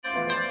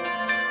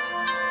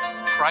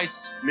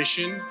Christ's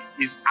mission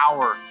is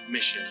our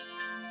mission.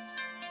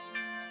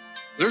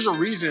 There's a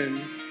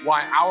reason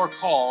why our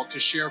call to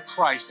share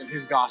Christ and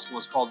his gospel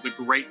is called the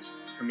Great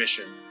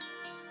Commission.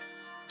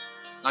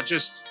 Not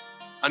just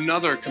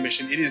another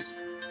commission, it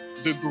is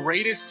the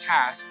greatest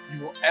task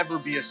you will ever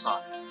be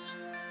assigned.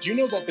 Do you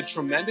know that the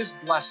tremendous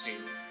blessing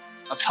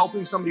of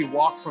helping somebody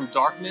walk from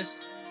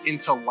darkness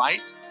into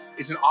light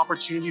is an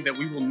opportunity that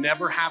we will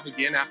never have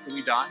again after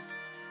we die?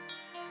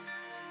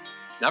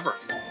 Never.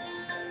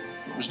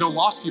 There's no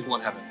lost people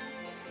in heaven.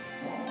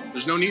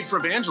 There's no need for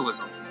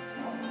evangelism.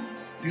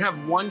 You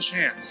have one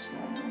chance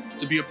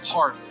to be a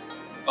part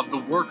of the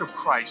work of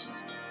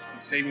Christ in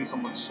saving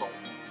someone's soul.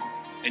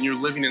 And you're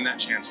living in that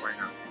chance right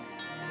now.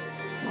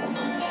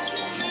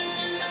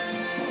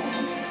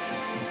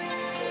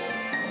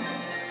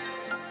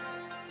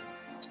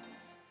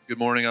 Good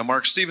morning, I'm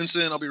Mark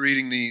Stevenson. I'll be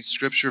reading the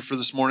scripture for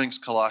this morning's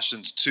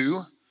Colossians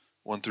 2,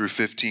 1 through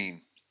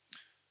 15.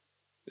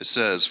 It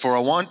says, "For I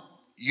want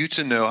you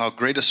to know how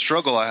great a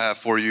struggle I have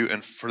for you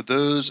and for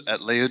those at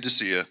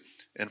Laodicea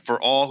and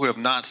for all who have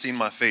not seen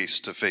my face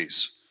to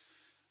face,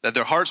 that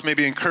their hearts may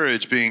be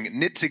encouraged, being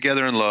knit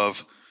together in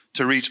love,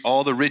 to reach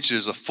all the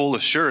riches of full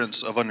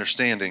assurance of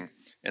understanding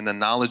and the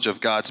knowledge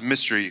of God's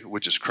mystery,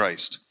 which is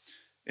Christ,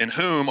 in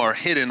whom are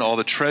hidden all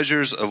the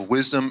treasures of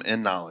wisdom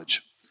and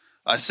knowledge.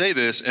 I say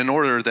this in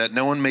order that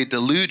no one may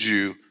delude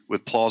you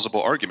with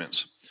plausible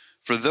arguments.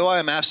 For though I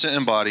am absent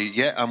in body,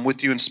 yet I'm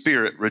with you in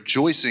spirit,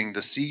 rejoicing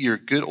to see your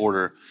good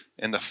order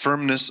and the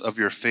firmness of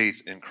your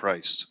faith in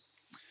Christ.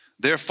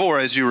 Therefore,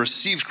 as you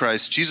received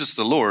Christ Jesus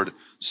the Lord,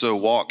 so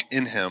walk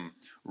in him,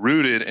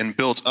 rooted and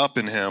built up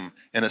in him,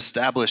 and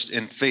established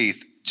in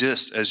faith,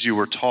 just as you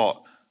were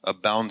taught,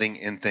 abounding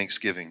in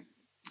thanksgiving.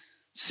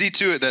 See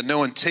to it that no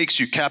one takes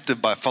you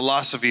captive by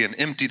philosophy and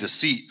empty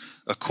deceit,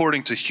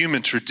 according to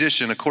human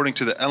tradition, according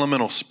to the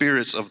elemental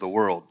spirits of the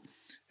world,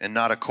 and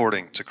not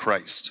according to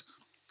Christ.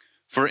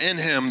 For in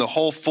him the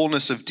whole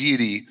fullness of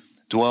deity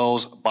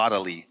dwells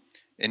bodily,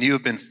 and you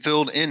have been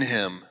filled in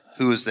him,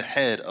 who is the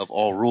head of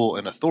all rule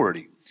and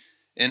authority.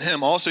 In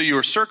him also you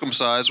are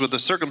circumcised with a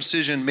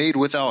circumcision made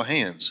without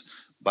hands,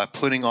 by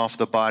putting off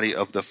the body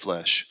of the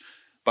flesh,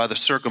 by the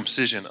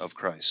circumcision of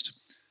Christ,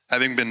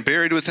 having been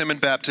buried with him in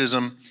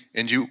baptism,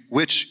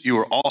 which you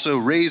were also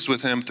raised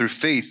with him through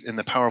faith in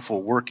the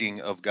powerful working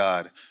of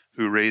God,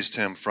 who raised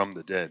him from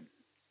the dead.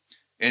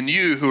 And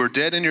you who are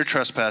dead in your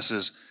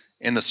trespasses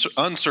and the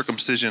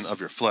uncircumcision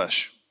of your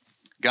flesh,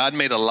 God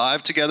made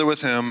alive together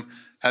with him,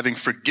 having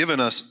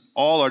forgiven us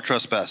all our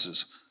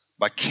trespasses,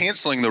 by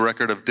canceling the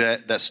record of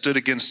debt that stood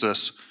against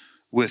us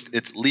with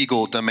its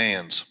legal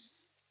demands.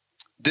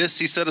 This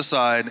he set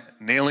aside,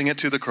 nailing it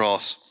to the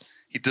cross.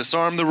 He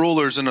disarmed the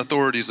rulers and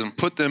authorities and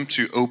put them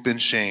to open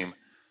shame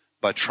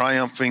by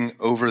triumphing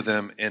over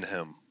them in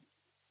him."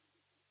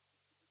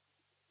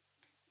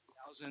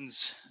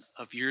 Thousands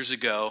of years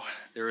ago,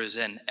 there was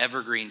an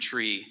evergreen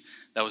tree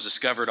that was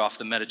discovered off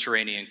the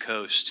Mediterranean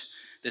coast.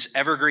 This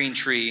evergreen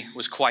tree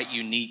was quite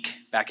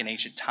unique. Back in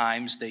ancient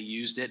times, they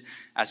used it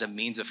as a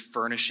means of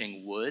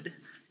furnishing wood.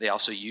 They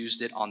also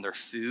used it on their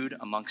food,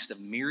 amongst a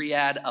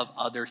myriad of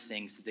other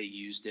things that they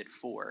used it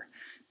for.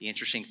 The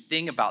interesting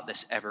thing about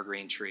this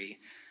evergreen tree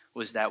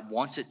was that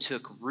once it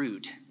took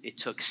root, it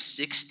took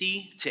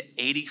 60 to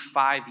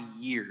 85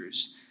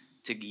 years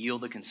to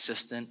yield a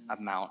consistent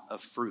amount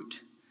of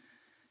fruit.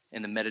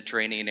 In the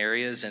Mediterranean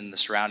areas and the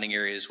surrounding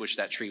areas which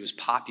that tree was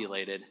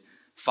populated,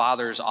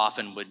 fathers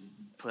often would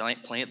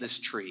plant this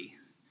tree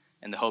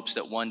in the hopes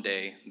that one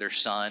day their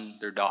son,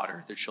 their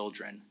daughter, their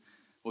children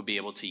would be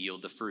able to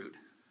yield the fruit.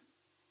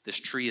 This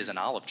tree is an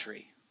olive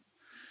tree.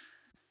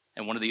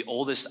 And one of the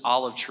oldest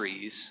olive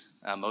trees,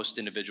 most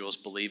individuals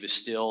believe, is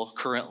still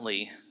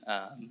currently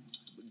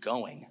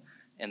going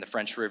in the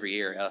French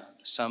Riviera.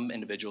 Some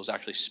individuals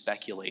actually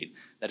speculate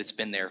that it's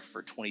been there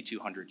for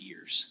 2,200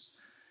 years.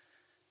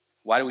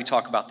 Why do we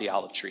talk about the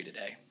olive tree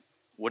today?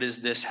 What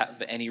does this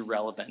have any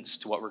relevance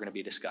to what we're going to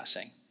be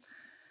discussing?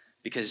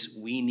 Because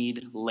we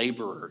need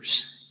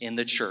laborers in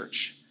the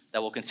church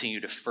that will continue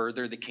to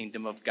further the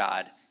kingdom of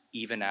God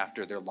even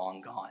after they're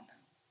long gone.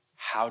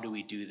 How do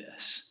we do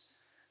this?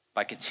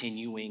 By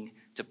continuing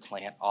to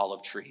plant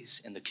olive trees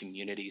in the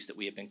communities that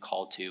we have been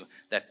called to,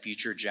 that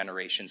future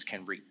generations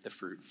can reap the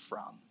fruit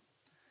from.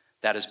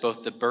 That is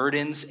both the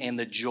burdens and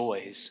the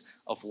joys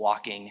of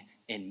walking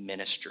in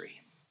ministry.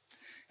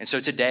 And so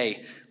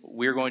today,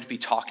 we're going to be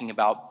talking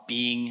about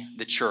being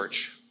the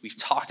church. We've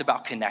talked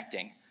about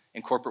connecting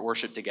in corporate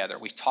worship together.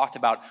 We've talked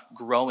about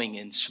growing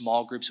in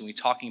small groups, and we're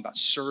talking about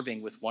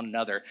serving with one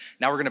another.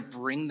 Now we're going to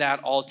bring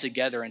that all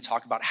together and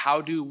talk about how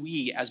do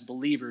we as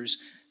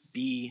believers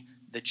be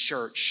the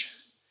church.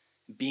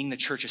 Being the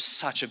church is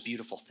such a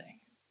beautiful thing.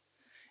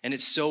 And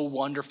it's so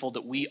wonderful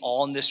that we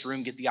all in this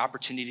room get the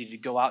opportunity to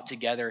go out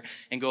together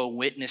and go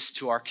witness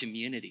to our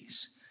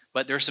communities.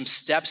 But there are some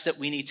steps that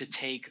we need to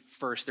take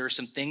first. There are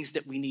some things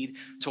that we need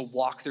to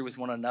walk through with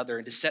one another.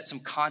 And to set some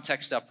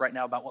context up right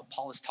now about what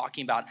Paul is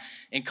talking about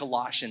in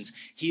Colossians,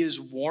 he is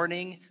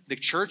warning the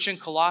church in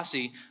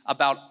Colossae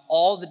about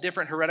all the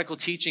different heretical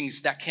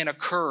teachings that can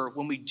occur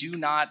when we do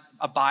not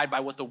abide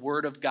by what the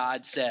word of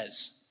God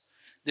says.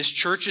 This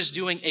church is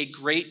doing a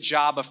great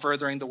job of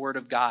furthering the word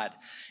of God.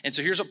 And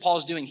so here's what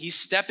Paul's doing. He's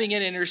stepping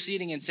in,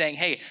 interceding, and saying,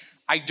 hey,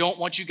 I don't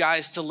want you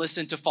guys to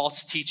listen to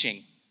false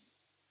teaching.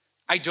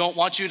 I don't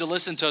want you to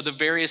listen to the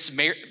various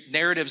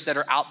narratives that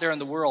are out there in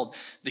the world,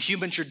 the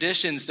human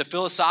traditions, the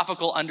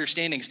philosophical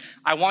understandings.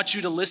 I want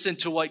you to listen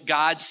to what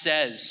God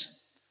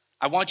says.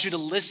 I want you to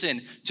listen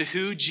to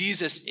who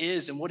Jesus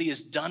is and what he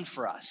has done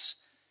for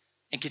us,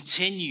 and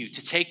continue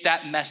to take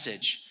that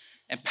message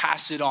and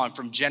pass it on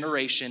from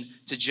generation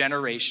to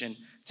generation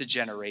to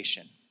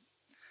generation.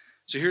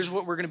 So here's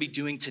what we're going to be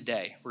doing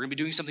today. We're going to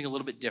be doing something a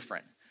little bit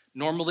different.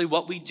 Normally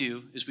what we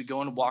do is we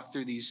go and walk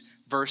through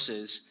these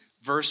verses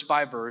verse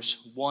by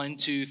verse, 1,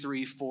 2,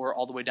 3, 4,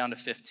 all the way down to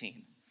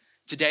 15.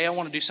 Today, I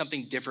want to do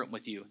something different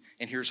with you,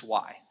 and here's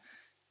why.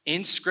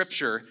 In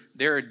Scripture,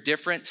 there are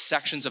different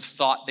sections of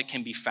thought that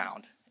can be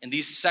found. And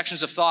these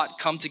sections of thought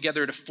come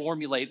together to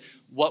formulate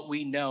what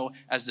we know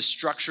as the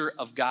structure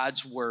of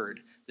God's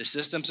Word, the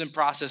systems and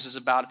processes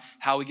about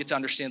how we get to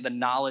understand the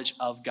knowledge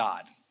of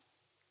God.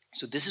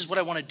 So this is what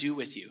I want to do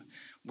with you.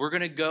 We're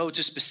going to go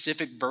to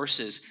specific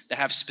verses that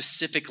have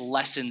specific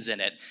lessons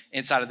in it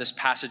inside of this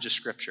passage of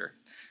Scripture.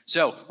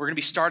 So we're going to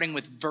be starting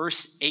with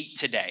verse 8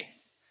 today.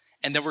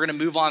 And then we're going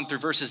to move on through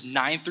verses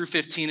 9 through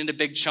 15 in a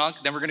big chunk.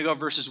 Then we're going to go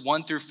verses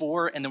 1 through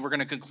 4, and then we're going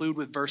to conclude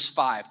with verse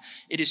 5.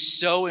 It is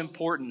so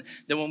important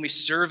that when we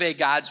survey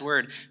God's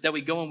word, that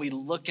we go and we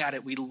look at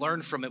it, we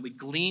learn from it, we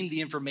glean the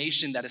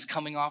information that is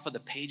coming off of the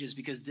pages,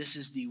 because this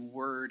is the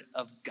word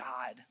of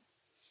God.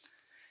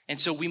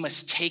 And so we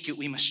must take it,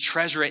 we must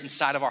treasure it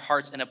inside of our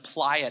hearts and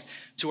apply it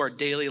to our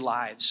daily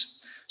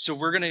lives. So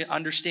we're going to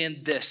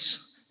understand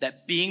this,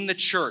 that being the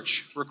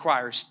church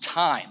requires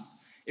time,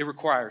 it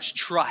requires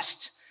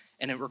trust,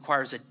 and it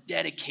requires a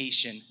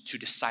dedication to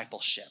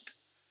discipleship.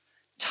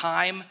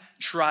 Time,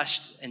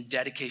 trust, and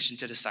dedication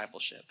to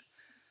discipleship.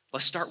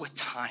 Let's start with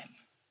time.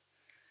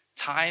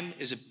 Time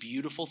is a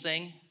beautiful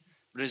thing,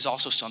 but it is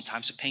also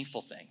sometimes a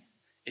painful thing.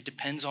 It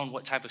depends on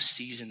what type of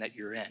season that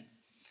you're in.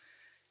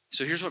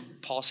 So here's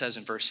what Paul says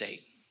in verse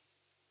 8.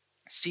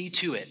 See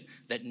to it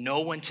that no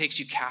one takes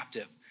you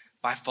captive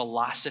by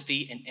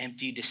philosophy and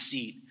empty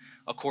deceit,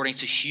 according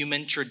to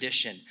human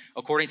tradition,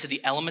 according to the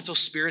elemental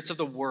spirits of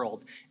the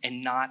world,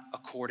 and not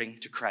according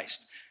to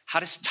Christ. How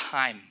does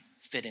time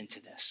fit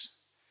into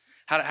this?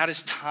 How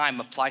does time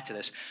apply to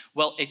this?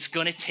 Well, it's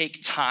going to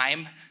take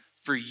time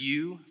for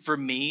you, for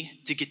me,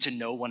 to get to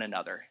know one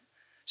another.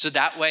 So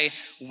that way,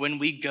 when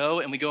we go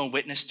and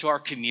witness to our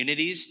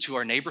communities, to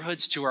our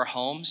neighborhoods, to our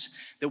homes,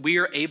 that we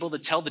are able to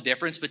tell the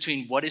difference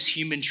between what is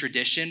human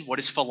tradition, what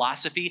is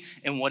philosophy,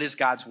 and what is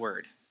God's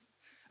word.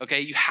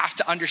 Okay, you have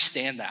to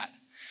understand that.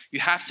 You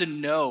have to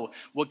know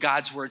what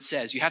God's word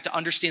says. You have to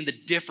understand the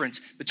difference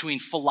between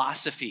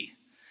philosophy.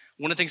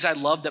 One of the things I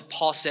love that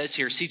Paul says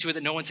here, see to it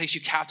that no one takes you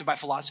captive by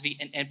philosophy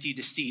and empty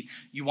deceit.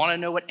 You want to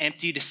know what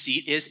empty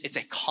deceit is? It's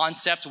a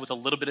concept with a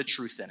little bit of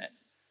truth in it.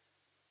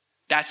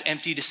 That's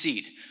empty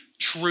deceit.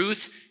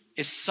 Truth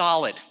is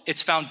solid.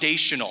 It's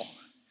foundational.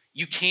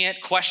 You can't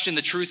question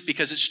the truth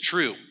because it's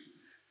true.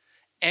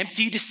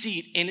 Empty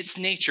deceit in its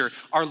nature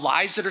are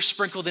lies that are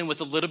sprinkled in with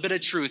a little bit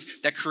of truth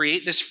that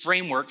create this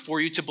framework for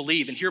you to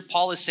believe. And here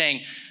Paul is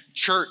saying,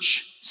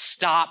 church,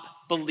 stop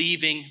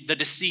believing the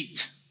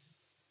deceit.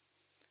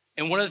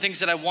 And one of the things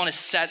that I want to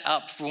set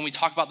up for when we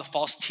talk about the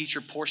false teacher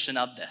portion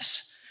of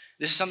this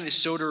is something that's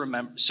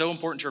so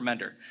important to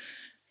remember.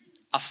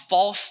 A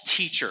false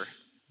teacher,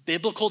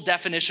 biblical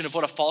definition of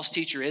what a false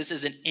teacher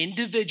is an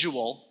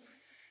individual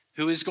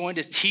who is going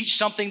to teach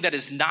something that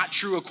is not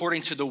true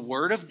according to the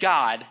word of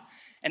God.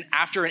 And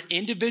after an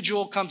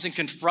individual comes and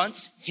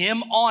confronts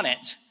him on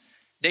it,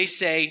 they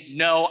say,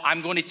 no,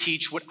 I'm going to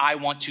teach what I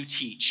want to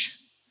teach.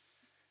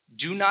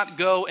 Do not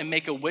go and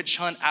make a witch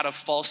hunt out of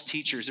false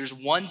teachers. There's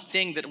one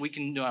thing that we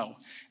can know, and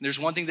there's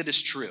one thing that is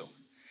true,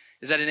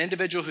 is that an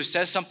individual who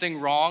says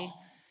something wrong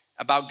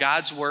about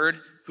God's word,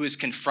 who is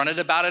confronted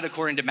about it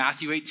according to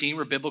Matthew 18,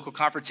 where biblical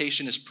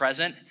confrontation is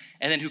present,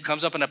 and then who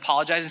comes up and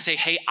apologizes and say,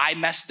 hey, I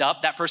messed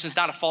up. That person's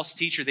not a false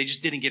teacher. They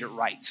just didn't get it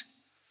right.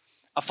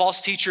 A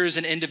false teacher is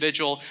an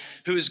individual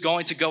who is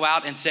going to go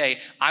out and say,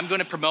 I'm going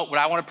to promote what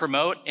I want to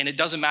promote, and it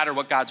doesn't matter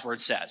what God's word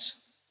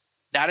says.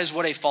 That is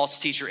what a false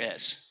teacher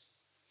is.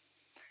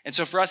 And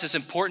so for us, it's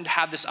important to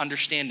have this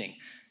understanding.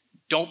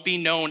 Don't be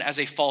known as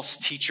a false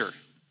teacher.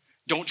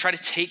 Don't try to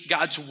take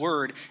God's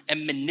word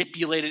and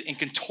manipulate it and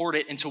contort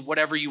it into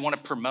whatever you want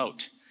to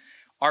promote.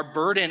 Our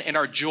burden and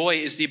our joy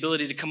is the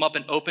ability to come up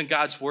and open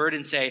God's word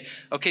and say,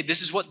 okay,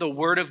 this is what the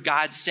word of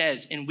God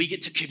says, and we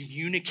get to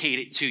communicate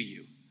it to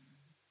you.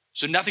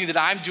 So nothing that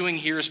I'm doing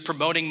here is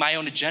promoting my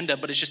own agenda,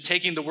 but it's just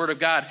taking the word of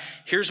God.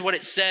 Here's what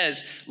it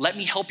says. Let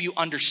me help you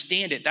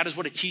understand it. That is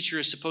what a teacher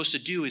is supposed to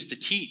do, is to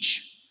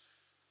teach.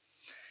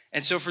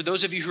 And so for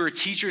those of you who are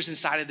teachers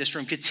inside of this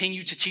room,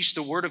 continue to teach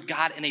the word of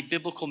God in a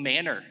biblical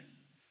manner.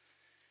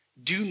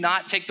 Do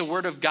not take the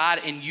word of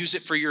God and use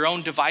it for your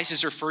own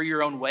devices or for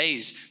your own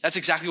ways. That's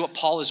exactly what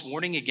Paul is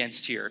warning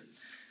against here.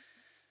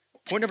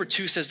 Point number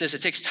 2 says this: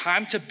 it takes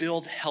time to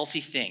build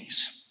healthy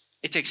things.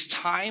 It takes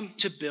time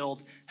to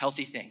build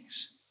healthy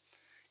things.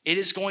 It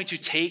is going to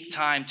take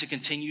time to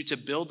continue to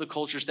build the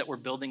cultures that we're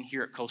building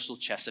here at Coastal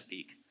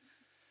Chesapeake.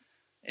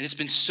 And it's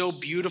been so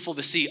beautiful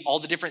to see all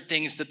the different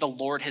things that the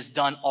Lord has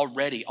done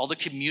already, all the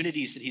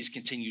communities that he's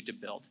continued to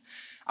build.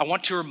 I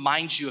want to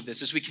remind you of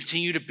this as we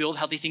continue to build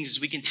healthy things, as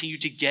we continue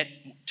to get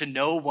to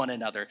know one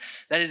another,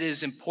 that it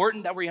is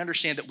important that we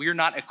understand that we are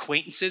not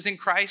acquaintances in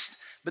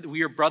Christ, but that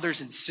we are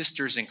brothers and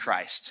sisters in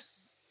Christ.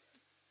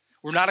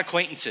 We're not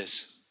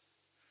acquaintances.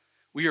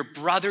 We are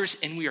brothers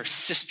and we are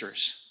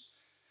sisters.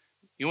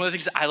 You know, one of the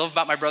things that I love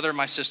about my brother and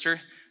my sister,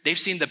 they've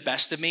seen the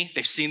best of me,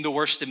 they've seen the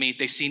worst of me,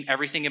 they've seen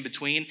everything in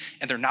between,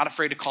 and they're not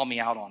afraid to call me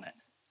out on it.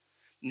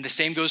 And the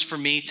same goes for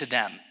me to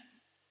them.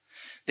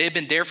 They have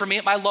been there for me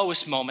at my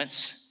lowest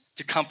moments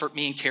to comfort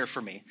me and care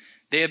for me.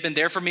 They have been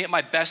there for me at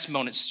my best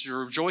moments to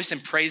rejoice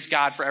and praise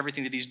God for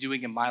everything that he's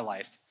doing in my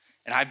life.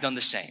 And I've done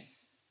the same.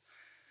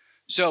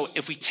 So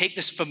if we take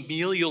this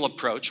familial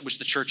approach, which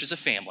the church is a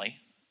family,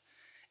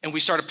 and we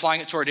start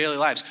applying it to our daily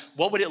lives,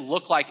 what would it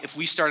look like if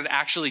we started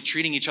actually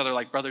treating each other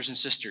like brothers and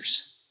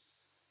sisters?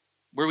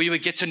 Where we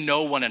would get to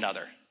know one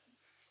another,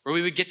 where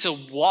we would get to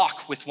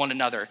walk with one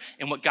another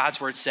in what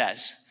God's word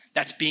says.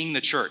 That's being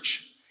the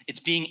church. It's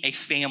being a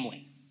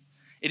family.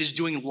 It is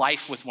doing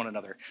life with one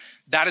another.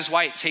 That is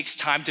why it takes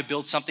time to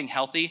build something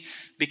healthy,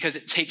 because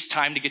it takes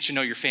time to get to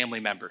know your family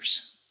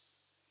members.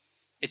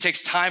 It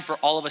takes time for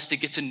all of us to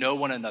get to know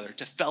one another,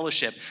 to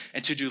fellowship,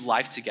 and to do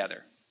life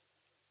together.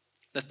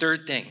 The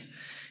third thing,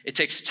 it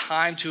takes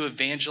time to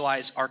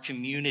evangelize our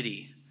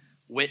community,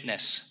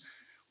 witness.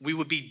 We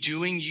would be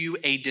doing you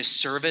a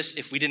disservice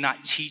if we did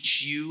not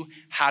teach you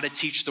how to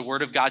teach the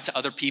word of God to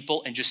other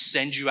people and just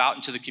send you out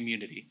into the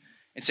community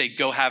and say,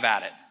 go have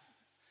at it.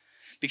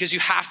 Because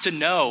you have to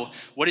know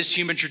what is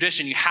human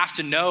tradition. You have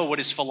to know what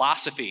is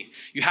philosophy.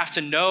 You have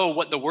to know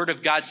what the word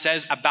of God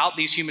says about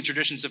these human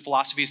traditions and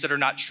philosophies that are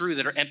not true,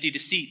 that are empty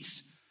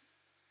deceits.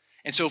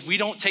 And so if we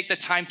don't take the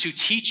time to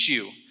teach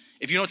you,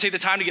 if you don't take the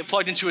time to get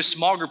plugged into a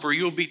small group where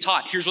you will be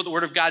taught, here's what the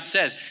word of God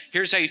says,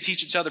 here's how you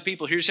teach it to other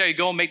people, here's how you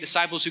go and make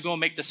disciples who go and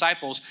make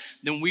disciples,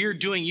 then we're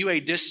doing you a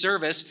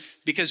disservice,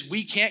 because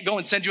we can't go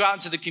and send you out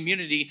into the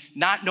community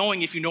not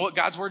knowing if you know what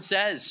God's word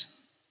says.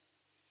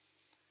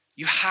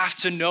 You have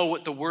to know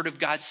what the word of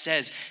God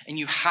says, and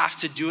you have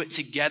to do it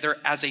together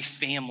as a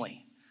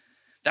family.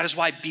 That is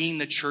why being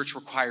the church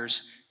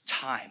requires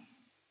time.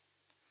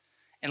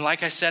 And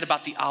like I said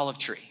about the olive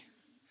tree,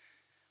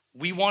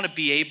 we want to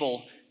be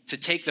able to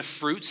take the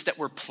fruits that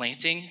we're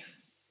planting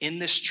in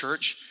this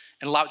church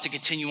and allow it to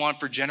continue on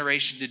for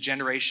generation to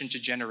generation to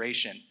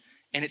generation.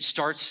 And it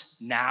starts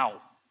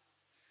now.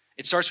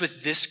 It starts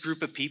with this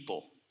group of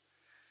people.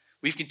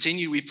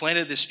 We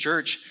planted this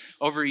church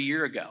over a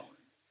year ago.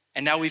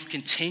 And now we've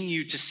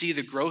continued to see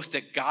the growth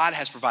that God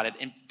has provided.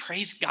 And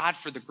praise God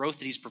for the growth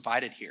that he's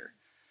provided here.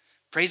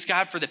 Praise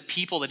God for the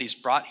people that he's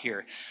brought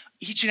here.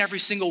 Each and every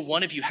single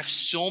one of you have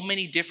so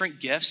many different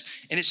gifts,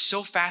 and it's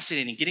so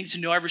fascinating getting to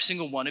know every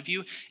single one of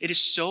you. It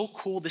is so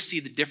cool to see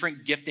the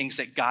different giftings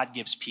that God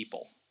gives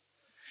people.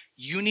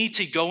 You need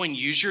to go and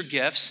use your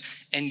gifts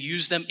and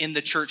use them in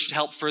the church to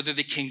help further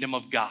the kingdom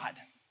of God.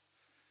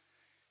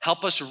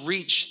 Help us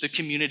reach the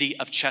community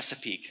of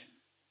Chesapeake.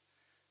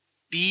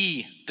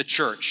 Be the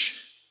church.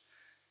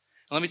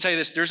 And let me tell you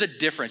this, there's a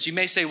difference. You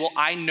may say, well,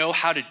 I know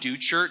how to do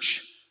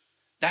church.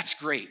 That's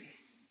great.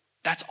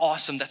 That's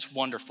awesome. That's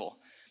wonderful.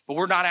 But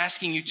we're not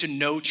asking you to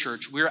know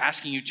church. We're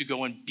asking you to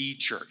go and be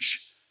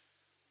church.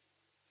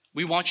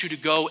 We want you to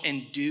go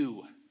and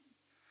do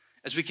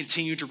as we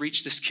continue to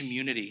reach this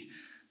community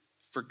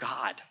for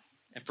God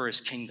and for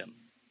his kingdom.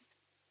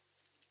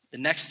 The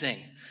next thing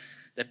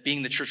that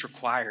being the church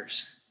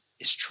requires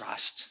is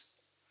trust.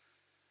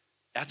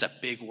 That's a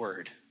big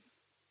word.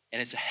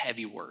 And it's a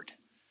heavy word.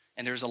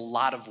 And there's a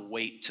lot of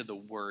weight to the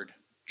word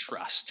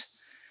trust.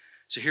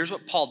 So here's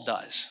what Paul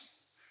does.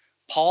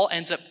 Paul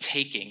ends up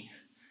taking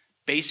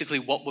basically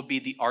what would be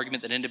the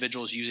argument that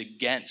individuals use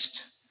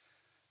against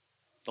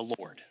the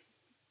Lord.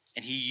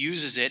 And he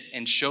uses it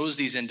and shows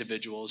these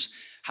individuals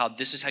how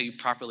this is how you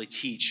properly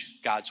teach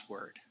God's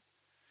word.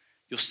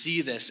 You'll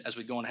see this as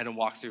we go ahead and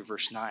walk through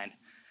verse 9.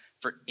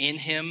 For in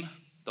him,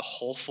 the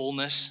whole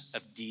fullness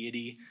of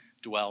deity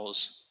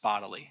dwells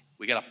bodily.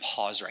 We got to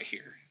pause right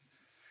here.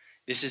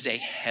 This is a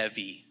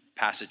heavy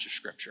passage of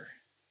scripture.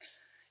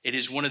 It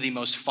is one of the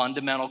most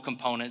fundamental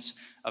components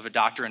of a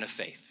doctrine of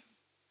faith.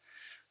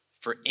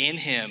 For in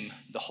him,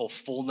 the whole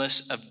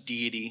fullness of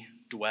deity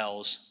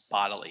dwells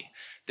bodily.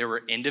 There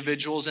were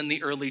individuals in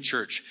the early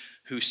church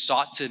who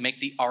sought to make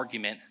the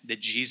argument that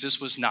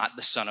Jesus was not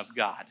the Son of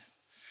God.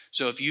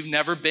 So if you've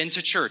never been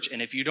to church,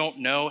 and if you don't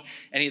know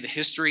any of the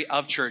history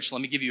of church,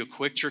 let me give you a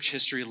quick church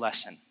history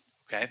lesson,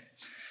 okay?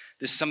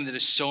 This is something that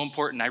is so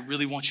important. I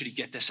really want you to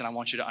get this, and I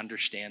want you to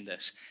understand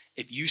this.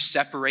 if you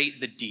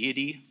separate the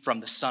deity from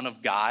the Son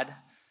of God,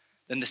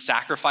 then the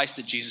sacrifice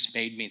that Jesus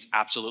made means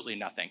absolutely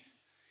nothing.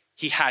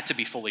 He had to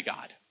be fully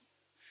God.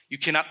 You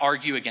cannot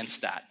argue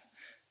against that.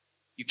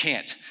 You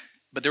can't.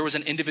 But there was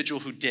an individual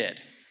who did.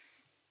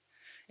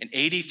 In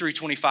AD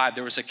 325,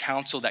 there was a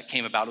council that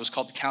came about. It was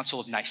called the Council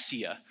of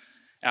Nicaea.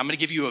 And I'm going to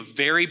give you a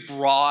very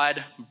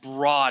broad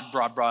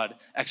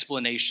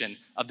explanation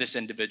of this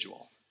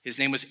individual. His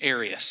name was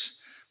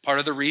Arius. Part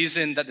of the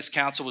reason that this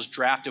council was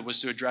drafted was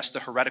to address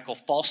the heretical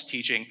false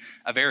teaching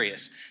of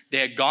Arius. They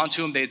had gone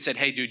to him, they had said,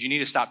 hey, dude, you need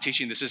to stop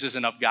teaching this. This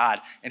isn't of God.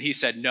 And he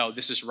said, no,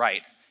 this is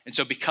right. And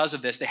so because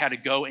of this, they had to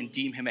go and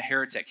deem him a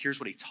heretic. Here's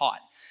what he taught.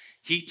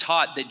 He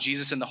taught that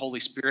Jesus and the Holy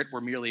Spirit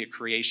were merely a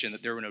creation,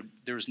 that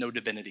there was no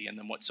divinity in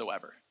them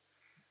whatsoever.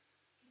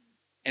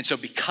 And so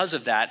because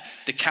of that,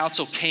 the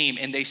council came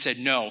and they said,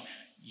 no,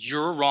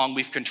 you're wrong.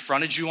 We've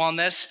confronted you on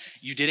this.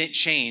 You didn't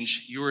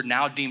change. You are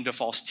now deemed a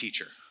false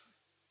teacher.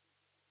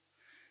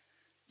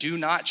 Do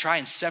not try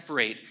and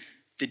separate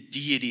the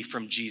deity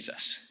from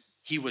Jesus.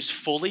 He was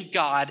fully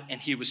God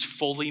and he was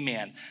fully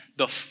man.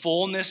 The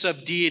fullness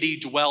of deity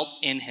dwelt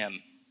in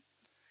him.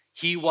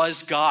 He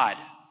was God.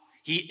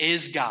 He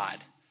is God.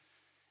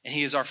 And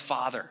he is our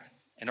Father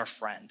and our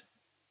friend.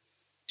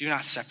 Do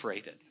not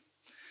separate it.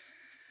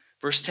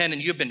 Verse 10,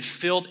 and you have been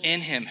filled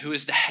in him who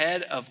is the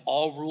head of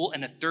all rule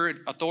and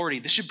authority.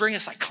 This should bring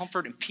us like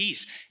comfort and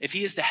peace. If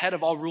he is the head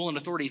of all rule and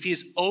authority, if he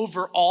is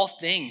over all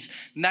things,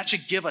 then that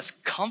should give us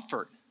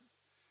comfort.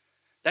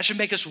 That should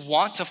make us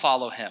want to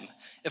follow him.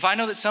 If I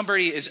know that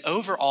somebody is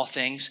over all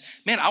things,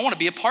 man, I want to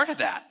be a part of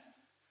that.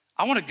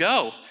 I want to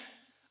go.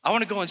 I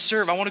want to go and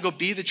serve. I want to go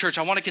be the church.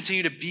 I want to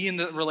continue to be in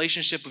the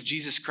relationship with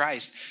Jesus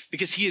Christ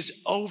because he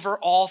is over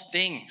all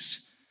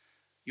things.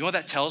 You know what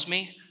that tells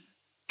me?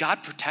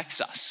 God protects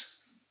us.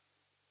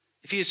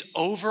 If he is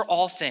over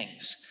all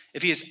things,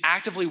 if he is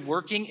actively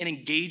working and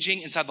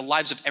engaging inside the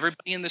lives of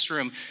everybody in this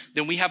room,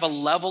 then we have a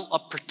level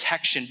of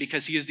protection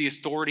because he is the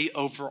authority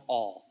over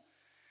all.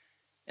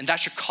 And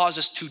that should cause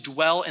us to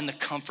dwell in the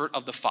comfort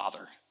of the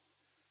Father.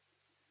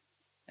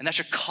 And that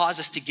should cause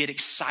us to get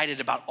excited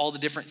about all the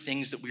different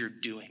things that we are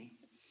doing.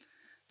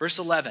 Verse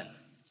 11,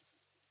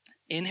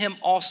 in him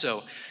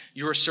also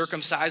you are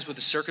circumcised with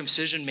a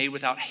circumcision made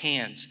without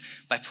hands,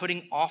 by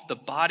putting off the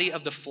body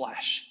of the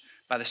flesh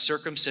by the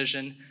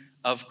circumcision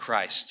of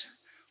Christ.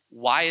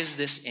 Why is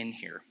this in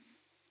here?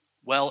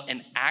 Well,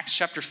 in Acts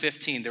chapter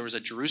 15, there was a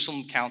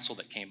Jerusalem council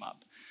that came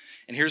up.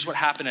 And here's what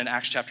happened in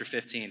Acts chapter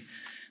 15.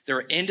 There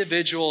were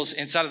individuals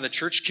inside of the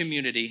church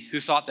community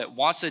who thought that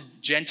once a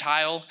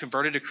Gentile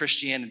converted to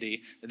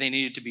Christianity, that they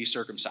needed to be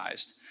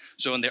circumcised.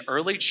 So in the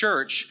early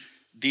church,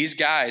 these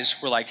guys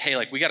were like, hey,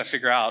 we got to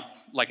figure out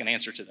an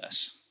answer to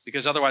this.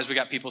 Because otherwise we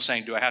got people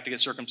saying, do I have to get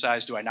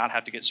circumcised? Do I not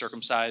have to get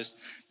circumcised?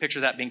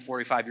 Picture that being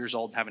 45 years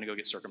old and having to go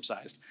get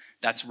circumcised.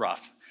 That's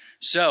rough.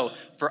 So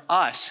for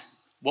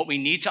us, what we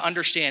need to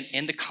understand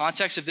in the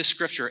context of this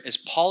scripture is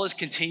Paul is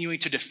continuing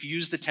to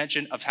diffuse the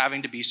tension of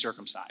having to be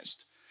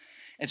circumcised.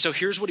 And so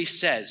here's what he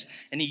says,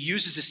 and he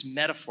uses this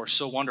metaphor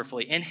so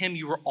wonderfully. In him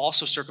you were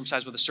also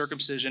circumcised with a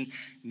circumcision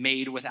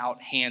made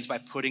without hands by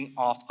putting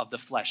off of the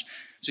flesh.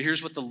 So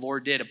here's what the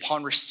Lord did.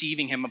 Upon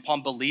receiving him,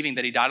 upon believing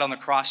that he died on the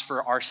cross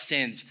for our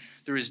sins,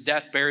 through his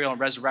death, burial,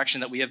 and resurrection,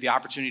 that we have the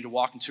opportunity to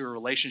walk into a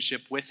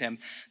relationship with him,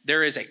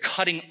 there is a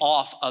cutting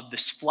off of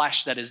this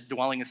flesh that is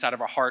dwelling inside of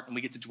our heart, and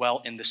we get to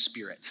dwell in the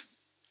Spirit.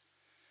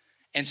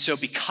 And so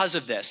because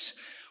of this,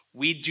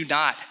 we do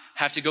not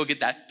have to go get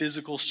that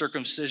physical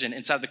circumcision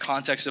inside the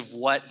context of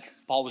what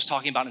Paul was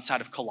talking about inside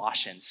of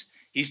Colossians.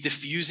 He's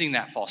diffusing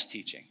that false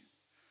teaching.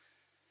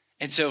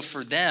 And so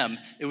for them,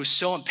 it was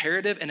so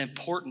imperative and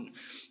important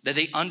that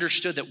they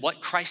understood that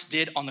what Christ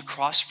did on the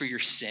cross for your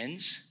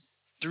sins,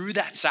 through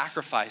that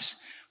sacrifice,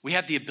 we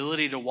have the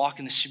ability to walk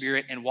in the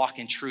Spirit and walk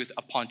in truth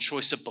upon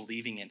choice of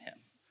believing in him.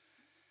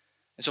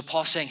 And so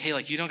Paul's saying, hey,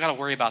 you don't got to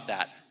worry about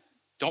that.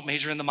 Don't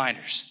major in the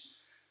minors.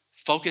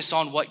 Focus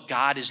on what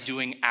God is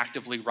doing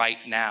actively right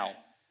now.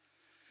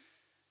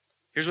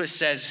 Here's what it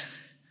says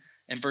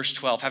in verse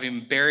 12, having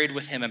been buried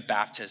with him in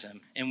baptism,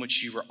 in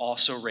which you were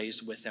also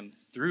raised with him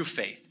through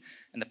faith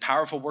in the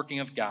powerful working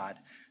of God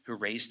who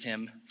raised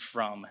him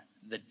from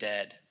the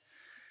dead.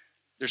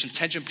 There's some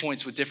tension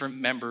points with different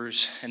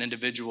members and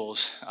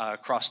individuals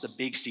across the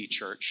Big C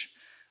Church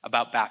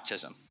about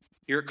baptism.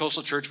 Here at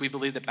Coastal Church, we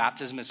believe that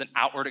baptism is an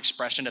outward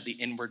expression of the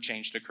inward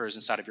change that occurs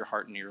inside of your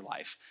heart and your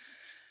life.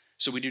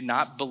 So we do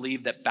not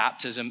believe that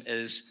baptism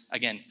is,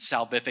 again,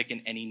 salvific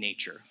in any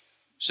nature.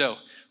 So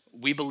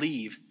we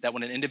believe that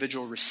when an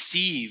individual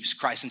receives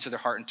Christ into their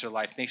heart, into their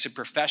life, makes a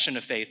profession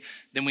of faith,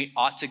 then we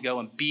ought to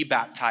go and be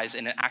baptized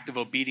in an act of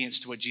obedience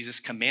to what Jesus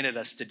commanded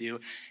us to do.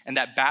 And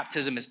that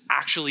baptism is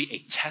actually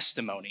a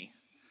testimony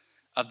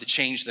of the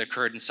change that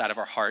occurred inside of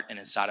our heart and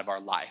inside of our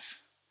life.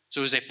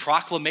 So it was a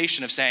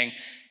proclamation of saying,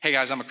 hey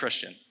guys, I'm a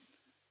Christian.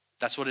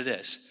 That's what it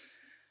is.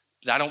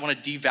 But I don't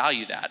want to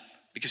devalue that.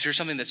 Because here's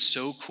something that's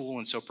so cool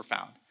and so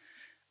profound.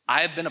 I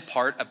have been a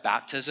part of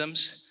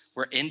baptisms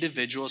where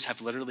individuals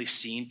have literally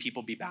seen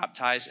people be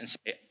baptized and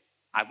say,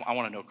 I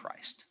want to know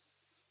Christ.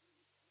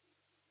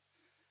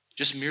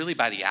 just merely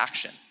by the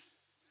action.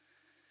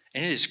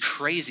 And it is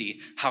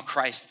crazy how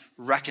Christ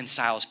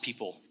reconciles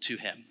people to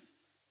him.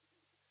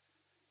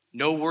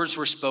 No words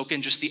were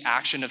spoken, just the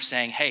action of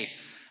saying, hey,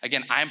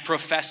 again, I'm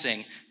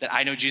professing that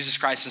I know Jesus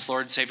Christ as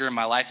Lord and Savior in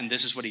my life, and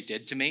this is what he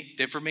did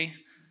for me.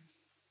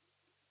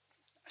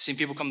 I've seen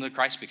people come to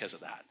Christ because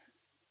of that.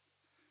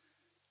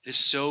 It is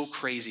so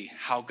crazy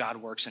how God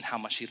works and how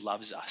much he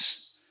loves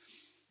us.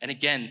 And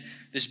again,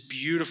 this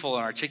beautiful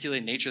and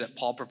articulated nature that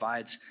Paul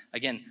provides,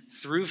 again,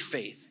 through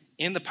faith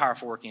in the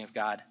powerful working of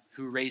God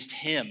who raised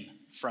him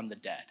from the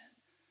dead,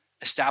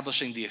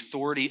 establishing the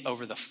authority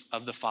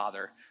of the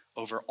Father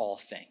over all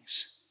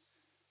things,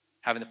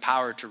 having the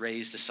power to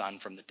raise the Son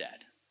from the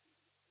dead.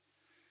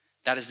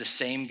 That is the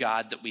same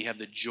God that we have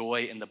the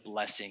joy and the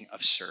blessing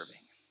of serving.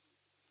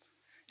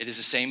 It is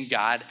the same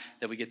God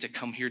that we get to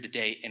come here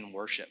today and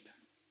worship.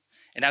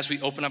 And as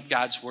we open up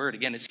God's word,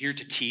 again, it's here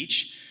to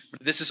teach,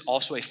 but this is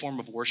also a form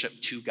of worship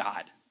to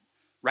God.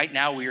 Right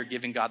now, we are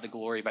giving God the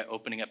glory by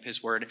opening up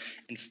his word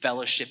and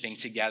fellowshipping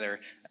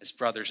together as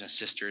brothers and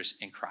sisters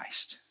in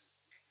Christ.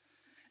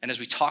 And as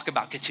we talk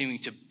about continuing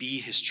to be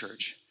his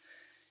church,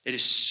 it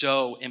is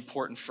so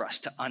important for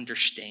us to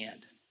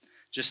understand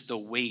just the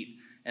weight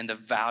and the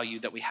value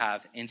that we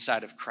have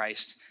inside of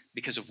Christ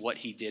because of what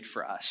he did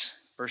for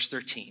us. Verse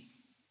 13.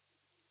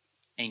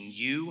 And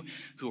you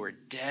who are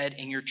dead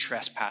in your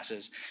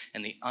trespasses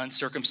and the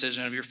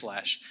uncircumcision of your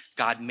flesh,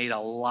 God made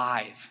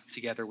alive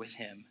together with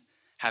him,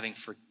 having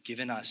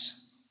forgiven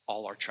us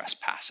all our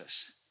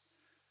trespasses.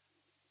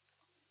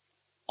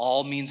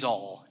 All means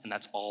all, and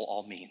that's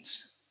all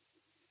means.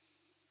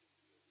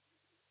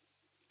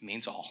 It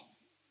means all.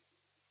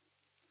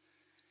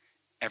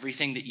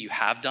 Everything that you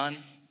have done,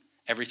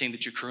 everything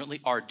that you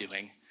currently are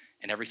doing,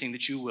 and everything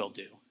that you will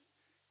do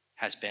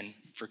has been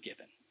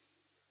forgiven.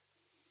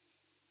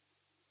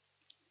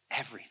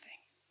 Everything.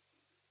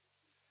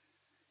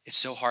 It's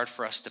so hard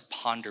for us to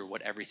ponder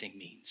what everything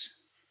means.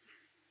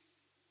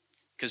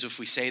 Because if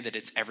we say that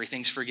it's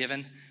everything's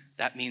forgiven,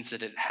 that means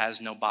that it has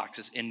no box.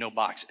 It's in no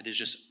box. It is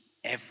just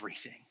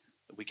everything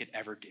that we could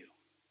ever do.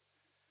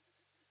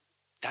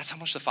 That's how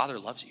much the Father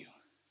loves you.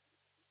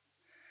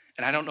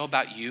 And I don't know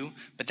about you,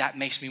 but that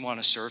makes me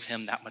want to serve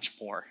him that much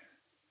more.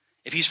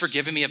 If he's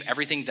forgiven me of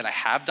everything that I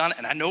have done,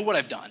 and I know what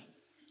I've done,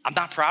 I'm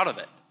not proud of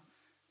it.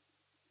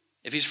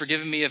 If he's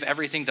forgiven me of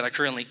everything that I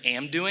currently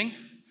am doing,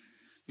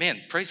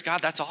 man, praise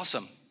God, that's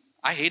awesome.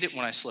 I hate it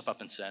when I slip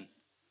up and sin.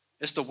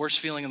 It's the worst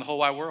feeling in the whole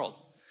wide world.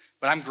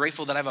 But I'm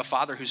grateful that I have a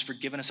Father who's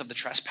forgiven us of the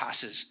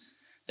trespasses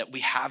that we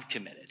have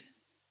committed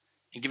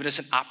and given us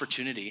an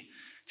opportunity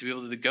to be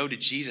able to go to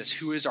Jesus,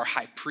 who is our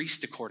high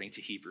priest according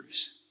to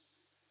Hebrews.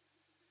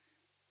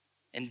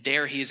 And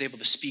there he is able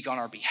to speak on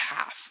our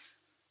behalf,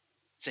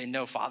 say,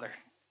 no, Father,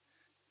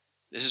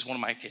 this is one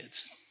of my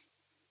kids.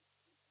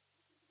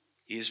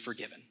 He is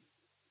forgiven.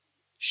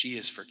 She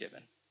is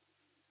forgiven.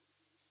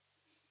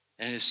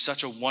 And it is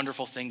such a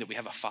wonderful thing that we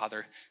have a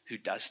Father who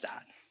does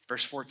that.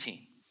 Verse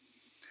 14,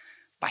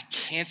 by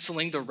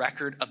canceling the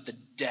record of the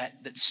debt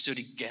that stood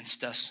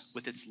against us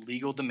with its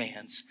legal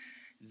demands,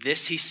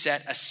 this he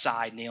set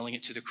aside, nailing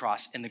it to the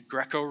cross. In the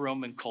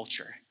Greco-Roman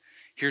culture,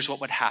 here's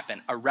what would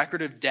happen. A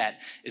record of debt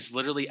is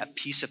literally a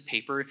piece of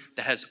paper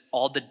that has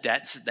all the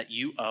debts that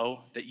you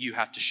owe that you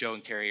have to show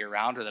and carry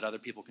around or that other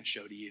people can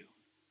show to you.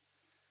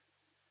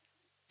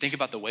 Think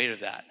about the weight of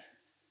that.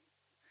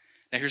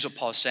 Now here's what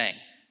Paul is saying.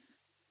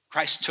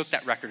 Christ took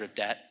that record of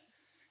debt,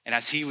 and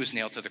as he was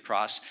nailed to the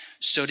cross,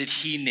 so did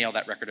he nail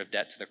that record of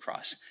debt to the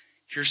cross.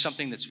 Here's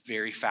something that's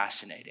very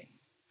fascinating.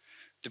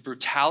 The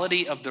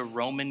brutality of the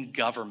Roman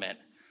government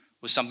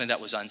was something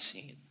that was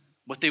unseen.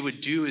 What they would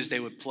do is they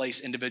would place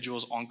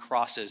individuals on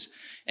crosses,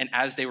 and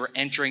as they were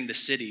entering the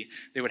city,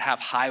 they would have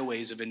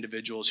highways of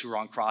individuals who were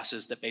on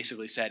crosses that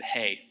basically said,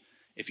 hey,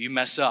 if you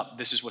mess up,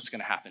 this is what's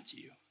going to happen to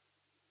you.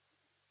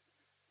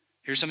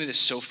 Here's something that's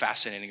so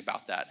fascinating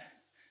about that.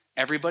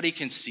 Everybody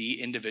can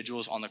see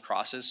individuals on the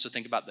crosses, so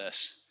think about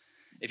this.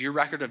 If your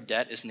record of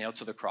debt is nailed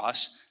to the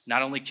cross,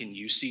 not only can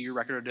you see your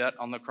record of debt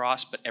on the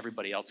cross, but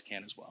everybody else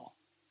can as well.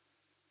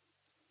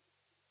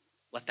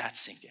 Let that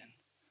sink in.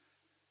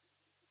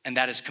 And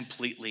that is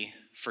completely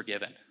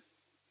forgiven.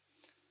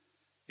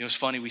 It was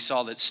funny, we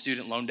saw that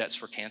student loan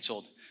debts were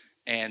canceled,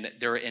 and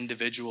there are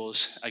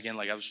individuals, again,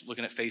 like I was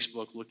looking at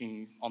Facebook,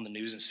 looking on the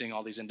news and seeing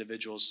all these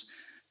individuals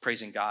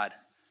praising God.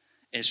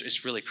 And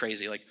it's really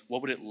crazy. Like,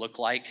 what would it look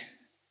like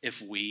if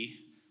we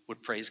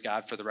would praise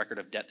God for the record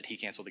of debt that he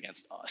canceled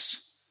against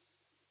us?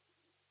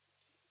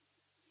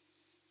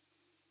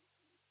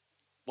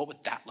 What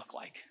would that look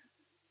like?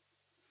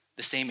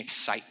 The same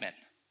excitement,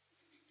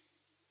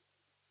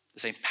 the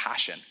same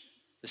passion,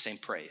 the same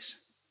praise.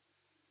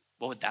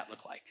 What would that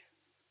look like?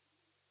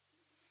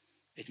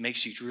 It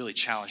makes you really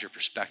challenge your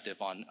perspective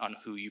on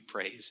who you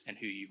praise and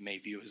who you may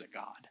view as a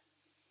God.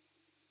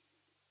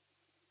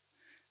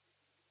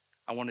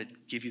 I want to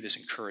give you this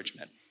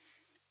encouragement.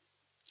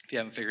 If you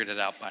haven't figured it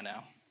out by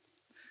now,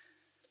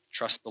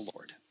 trust the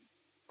Lord.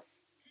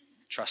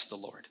 Trust the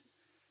Lord.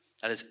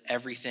 That is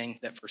everything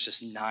that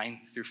verses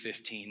 9 through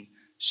 15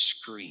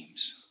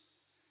 screams.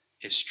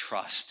 is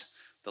trust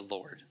the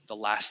Lord. The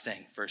last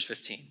thing, verse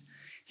 15,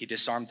 he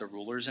disarmed the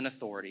rulers and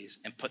authorities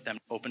and put them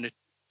open to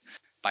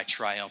by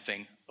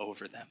triumphing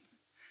over them.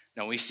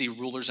 Now, when we see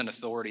rulers and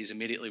authorities,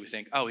 immediately we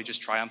think, oh, he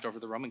just triumphed over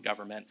the Roman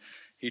government.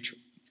 He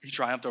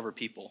triumphed over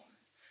people.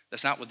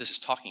 That's not what this is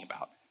talking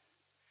about.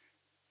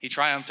 He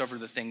triumphed over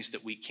the things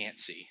that we can't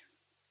see,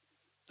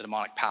 the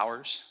demonic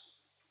powers,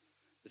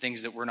 the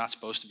things that we're not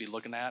supposed to be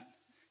looking at.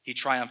 He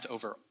triumphed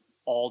over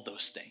all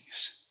those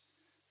things,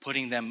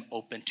 putting them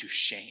open to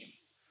shame.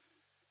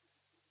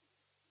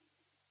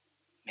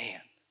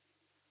 Man,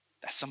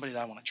 that's somebody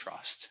that I want to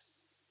trust.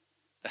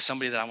 That's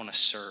somebody that I want to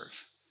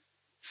serve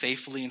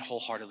faithfully and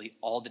wholeheartedly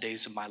all the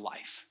days of my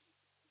life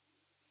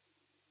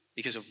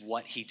because of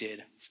what he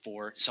did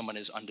for someone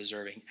as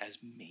undeserving as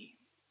me.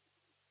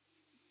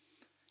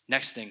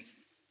 Next thing,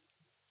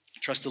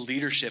 trust the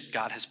leadership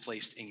God has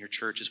placed in your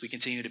church. As we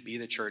continue to be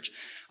the church,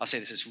 I'll say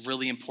this, it's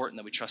really important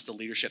that we trust the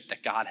leadership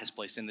that God has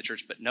placed in the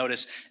church. But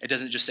notice, it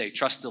doesn't just say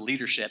trust the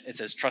leadership, it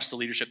says trust the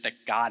leadership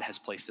that God has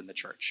placed in the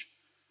church.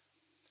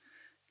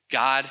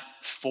 God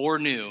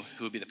foreknew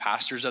who would be the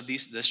pastors of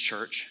this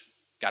church.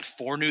 God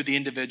foreknew the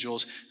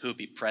individuals who would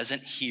be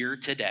present here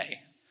today.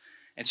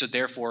 And so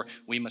therefore,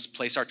 we must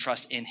place our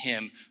trust in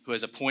him who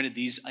has appointed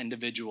these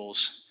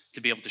individuals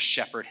to be able to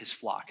shepherd his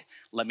flock.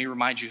 Let me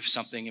remind you of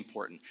something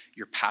important.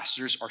 Your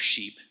pastors are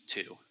sheep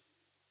too.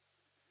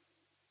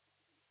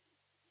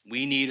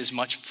 We need as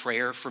much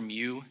prayer from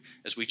you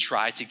as we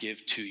try to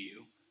give to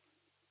you.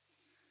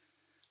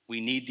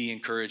 We need the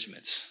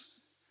encouragements.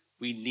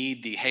 We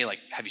need the, hey, like,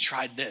 have you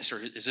tried this? Or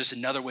is this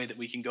another way that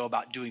we can go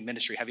about doing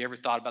ministry? Have you ever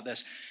thought about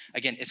this?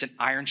 Again, it's an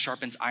iron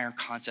sharpens iron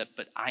concept,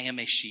 but I am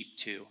a sheep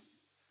too.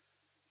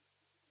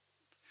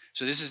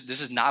 So this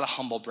is not a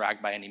humble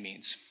brag by any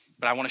means,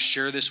 but I want to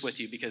share this with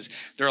you because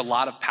there are a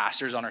lot of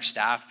pastors on our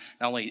staff,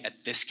 not only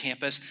at this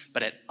campus,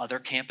 but at other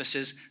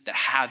campuses that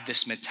have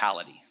this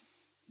mentality.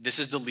 This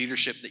is the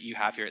leadership that you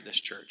have here at this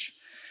church.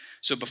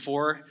 So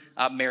before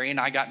Mary and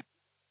I got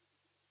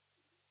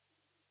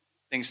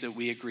things that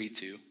we agreed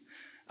to,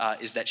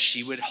 is that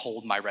she would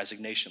hold my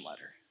resignation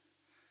letter.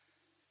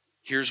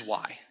 Here's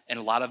why. And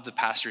a lot of the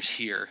pastors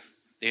here,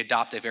 they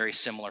adopt a very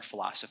similar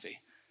philosophy.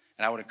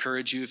 And I would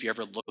encourage you, if you're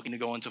ever looking to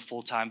go into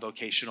full-time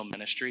vocational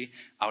ministry,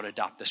 I would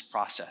adopt this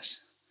process.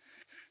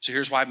 So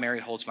here's why Mary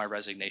holds my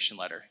resignation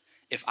letter.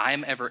 If I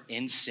am ever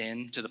in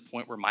sin to the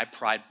point where my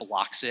pride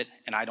blocks it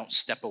and I don't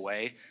step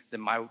away, then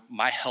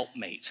my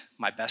helpmate,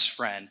 my best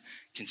friend,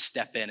 can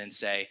step in and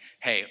say,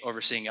 hey,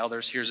 overseeing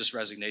elders, here's this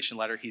resignation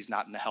letter. He's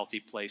not in a healthy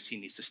place. He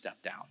needs to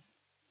step down.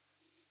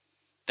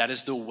 That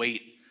is the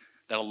weight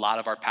that a lot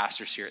of our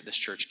pastors here at this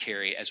church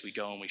carry as we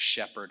go and we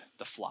shepherd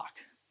the flock.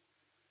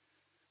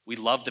 We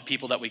love the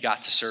people that we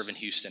got to serve in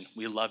Houston.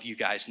 We love you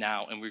guys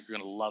now, and we're going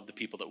to love the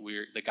people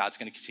that God's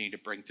going to continue to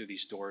bring through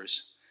these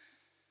doors.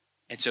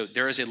 And so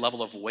there is a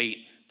level of weight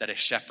that a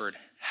shepherd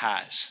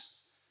has.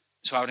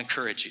 So I would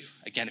encourage you,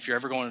 again, if you're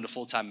ever going into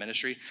full-time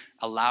ministry,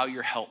 allow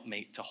your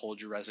helpmate to hold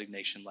your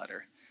resignation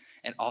letter.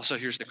 And also,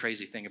 here's the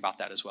crazy thing about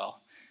that as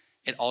well.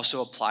 It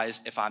also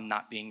applies if I'm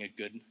not being a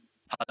good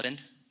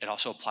husband. It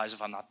also applies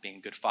if I'm not being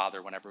a good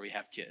father whenever we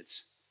have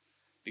kids.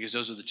 Because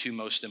those are the two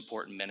most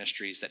important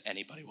ministries that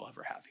anybody will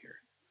ever have here,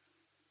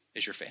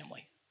 is your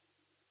family.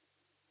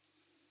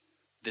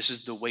 This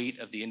is the weight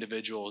of the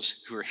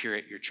individuals who are here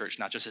at your church,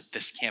 not just at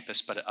this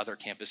campus, but at other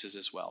campuses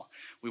as well.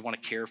 We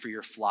want to care for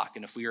your flock.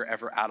 And if we are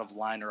ever out of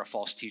line or a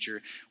false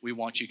teacher, we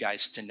want you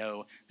guys to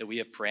know that we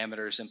have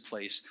parameters in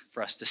place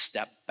for us to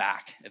step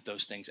back if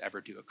those things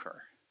ever do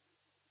occur.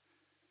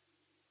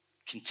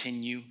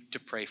 Continue to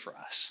pray for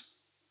us.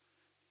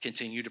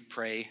 Continue to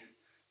pray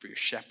for your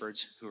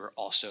shepherds who are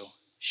also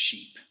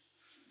sheep.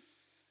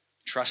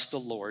 Trust the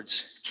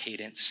Lord's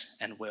cadence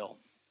and will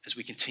as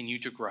we continue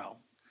to grow.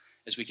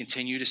 As we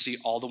continue to see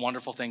all the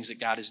wonderful things that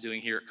God is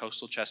doing here at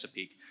Coastal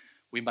Chesapeake,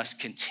 we must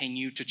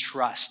continue to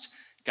trust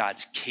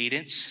God's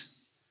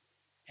cadence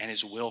and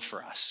his will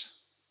for us.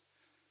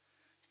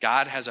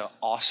 God has an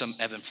awesome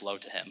ebb and flow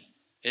to him.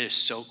 It is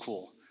so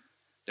cool.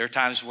 There are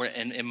times where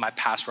in my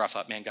past where I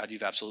thought, man, God,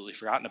 you've absolutely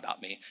forgotten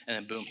about me. And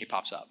then boom, he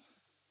pops up.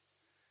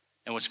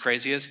 And what's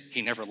crazy is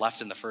he never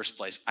left in the first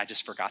place. I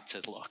just forgot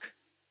to look.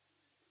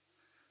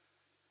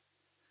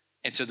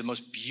 And so the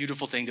most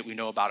beautiful thing that we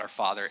know about our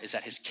Father is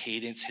that his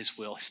cadence, his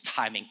will, his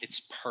timing, it's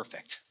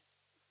perfect.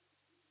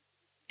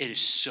 It is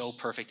so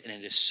perfect and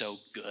it is so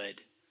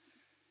good.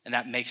 And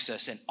that makes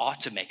us and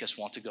ought to make us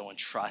want to go and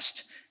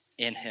trust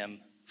in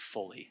him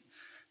fully.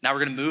 Now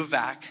we're going to move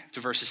back to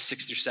verses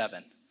 6 through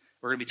 7.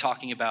 We're going to be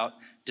talking about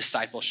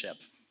discipleship.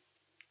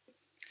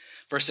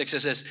 Verse 6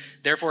 says,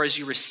 therefore, as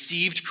you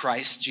received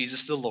Christ,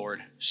 Jesus the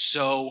Lord,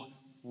 so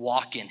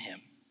walk in him.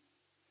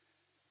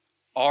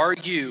 Are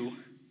you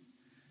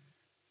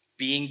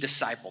being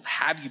discipled?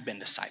 Have you been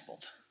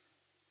discipled?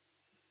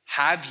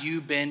 Have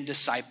you been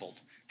discipled?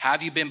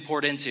 Have you been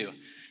poured into?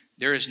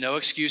 There is no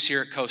excuse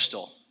here at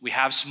Coastal. We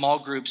have small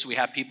groups. We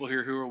have people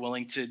here who are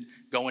willing to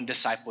go and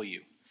disciple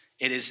you.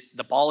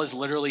 The ball is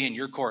literally in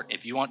your court.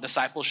 If you want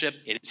discipleship,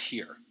 it is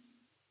here.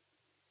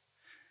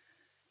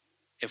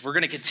 If we're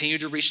going to continue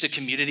to reach the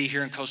community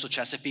here in Coastal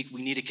Chesapeake,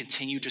 we need to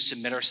continue to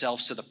submit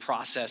ourselves to the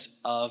process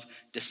of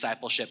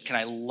discipleship. Can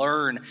I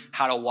learn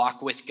how to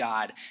walk with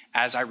God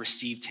as I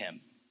received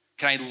him?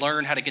 Can I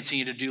learn how to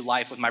continue to do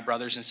life with my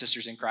brothers and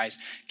sisters in Christ?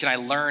 Can I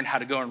learn how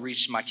to go and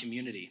reach my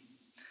community?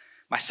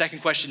 My second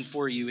question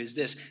for you is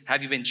this: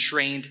 have you been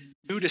trained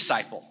to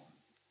disciple?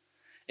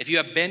 If you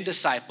have been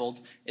discipled,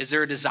 is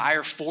there a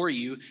desire for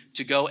you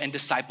to go and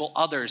disciple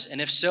others?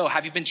 And if so,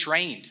 have you been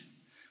trained?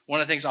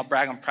 One of the things I'll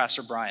brag on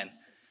Pastor Brian,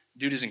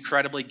 dude is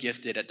incredibly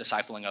gifted at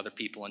discipling other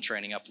people and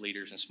training up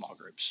leaders in small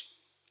groups.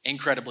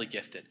 Incredibly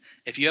gifted.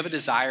 If you have a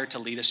desire to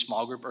lead a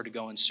small group or to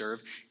go and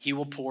serve, he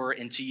will pour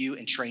into you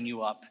and train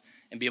you up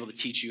and be able to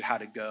teach you how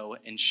to go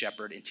and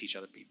shepherd and teach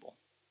other people.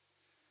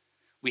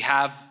 We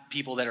have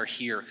people that are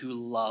here who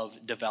love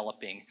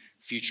developing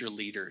future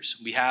leaders.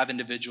 We have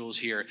individuals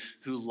here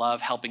who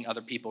love helping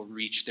other people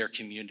reach their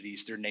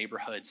communities, their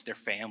neighborhoods, their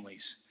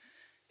families.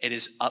 It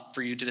is up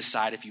for you to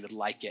decide if you would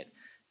like it.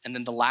 And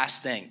then the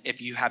last thing,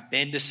 if you have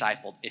been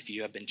discipled, if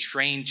you have been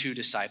trained to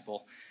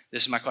disciple,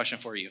 this is my question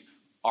for you.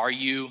 Are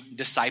you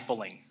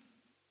discipling?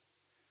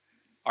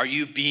 Are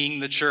you being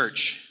the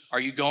church? Are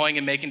you going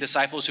and making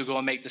disciples who go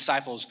and make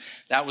disciples?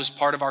 That was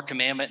part of our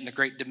commandment in the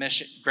Great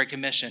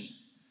Commission.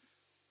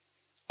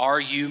 Are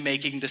you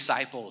making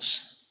disciples?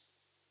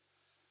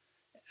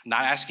 I'm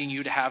not asking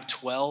you to have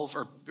 12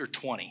 or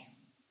 20.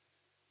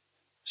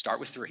 Start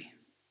with 3,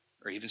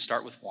 or even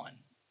start with 1.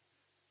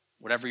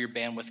 Whatever your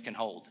bandwidth can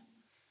hold.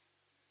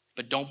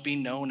 But don't be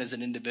known as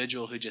an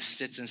individual who just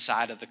sits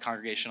inside of the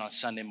congregation on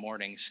Sunday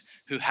mornings,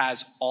 who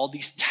has all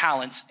these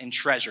talents and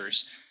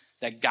treasures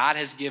that God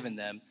has given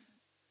them.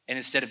 And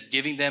instead of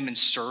giving them and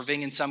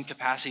serving in some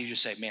capacity, you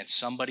just say, man,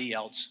 somebody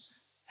else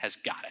has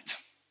got it.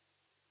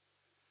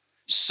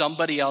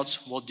 Somebody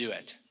else will do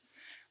it.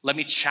 Let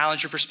me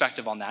challenge your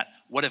perspective on that.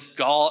 What if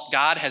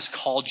God has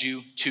called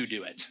you to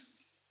do it?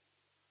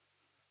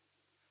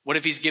 What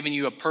if he's given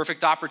you a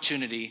perfect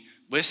opportunity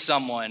with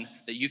someone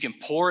that you can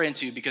pour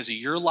into because of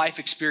your life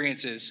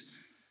experiences?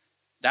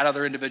 That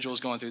other individual is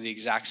going through the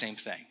exact same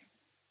thing.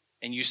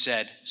 And you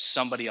said,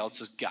 somebody else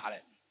has got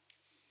it.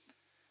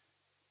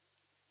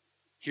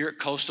 Here at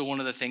Coastal, one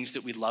of the things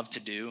that we love to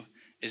do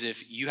is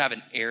if you have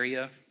an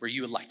area where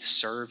you would like to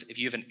serve, if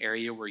you have an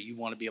area where you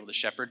want to be able to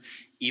shepherd,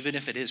 even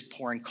if it is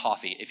pouring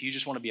coffee, if you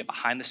just want to be a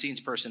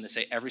behind-the-scenes person to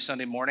say every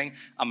Sunday morning,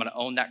 I'm going to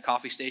own that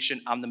coffee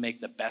station, I'm going to make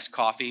the best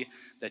coffee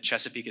that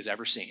Chesapeake has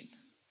ever seen.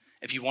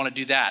 If you want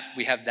to do that,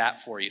 we have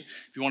that for you.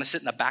 If you want to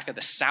sit in the back of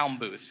the sound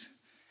booth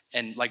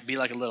and be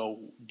like a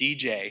little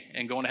DJ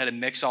and going ahead and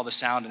mix all the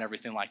sound and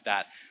everything like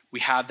that, we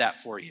have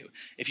that for you.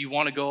 If you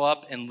want to go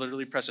up and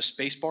literally press a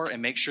space bar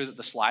and make sure that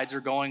the slides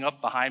are going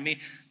up behind me,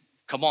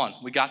 come on,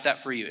 we got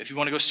that for you. If you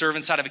want to go serve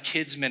inside of a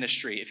kids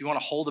ministry, if you want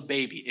to hold a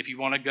baby, if you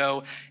want to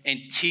go and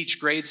teach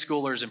grade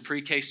schoolers and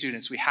pre-K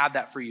students, we have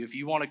that for you. If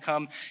you want to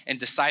come and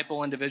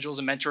disciple individuals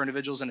and mentor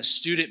individuals in a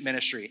student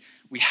ministry,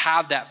 we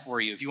have that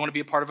for you. If you want to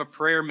be a part of a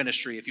prayer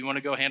ministry, if you want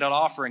to go hand out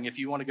offering, if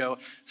you want to go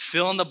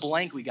fill in the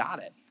blank, we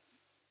got it.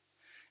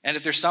 And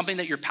if there's something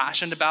that you're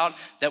passionate about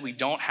that we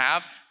don't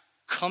have,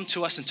 come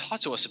to us and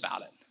talk to us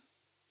about it.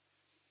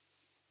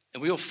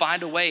 And we will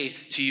find a way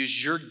to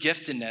use your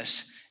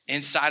giftedness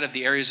inside of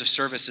the areas of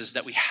services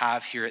that we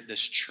have here at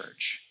this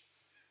church.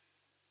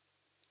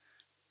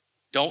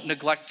 Don't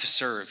neglect to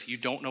serve. You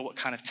don't know what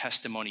kind of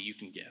testimony you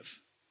can give.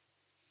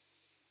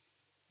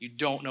 You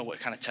don't know what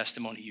kind of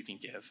testimony you can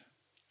give.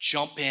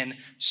 Jump in,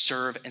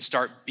 serve, and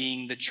start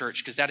being the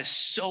church, because that is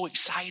so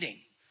exciting.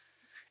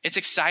 It's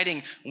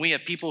exciting when we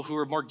have people who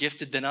are more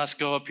gifted than us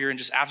go up here and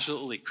just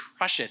absolutely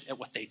crush it at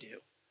what they do.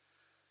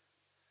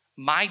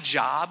 My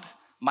job,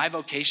 my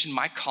vocation,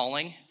 my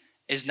calling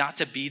is not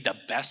to be the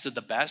best of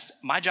the best.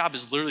 My job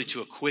is literally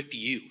to equip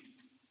you.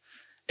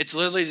 It's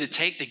literally to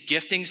take the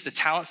giftings, the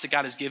talents that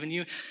God has given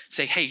you,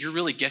 say, hey, you're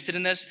really gifted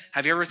in this.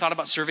 Have you ever thought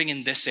about serving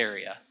in this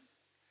area?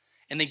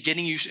 And then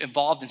getting you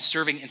involved in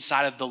serving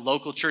inside of the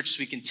local church as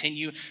we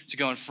continue to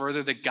go and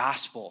further the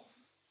gospel.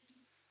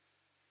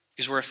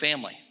 Because we're a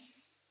family.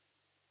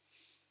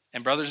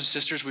 And brothers and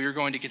sisters, we are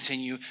going to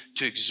continue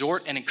to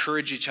exhort and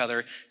encourage each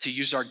other to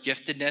use our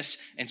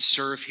giftedness and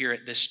serve here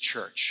at this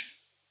church.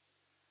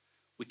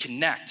 We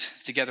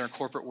connect together in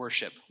corporate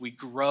worship. We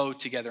grow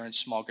together in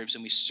small groups,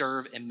 and we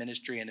serve in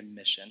ministry and in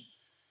mission.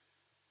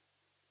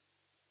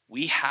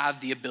 We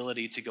have the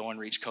ability to go and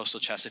reach Coastal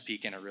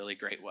Chesapeake in a really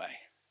great way.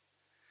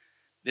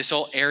 This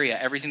whole area,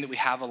 everything that we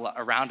have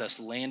around us,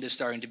 land is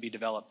starting to be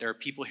developed. There are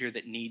people here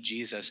that need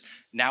Jesus.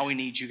 Now we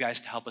need you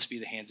guys to help us be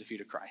the hands and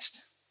feet of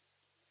Christ.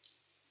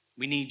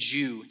 We need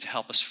you to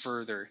help us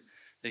further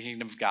the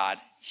kingdom of God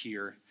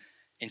here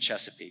in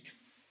Chesapeake.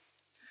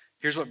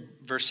 Here's what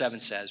verse 7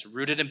 says: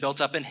 rooted and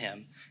built up in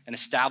him and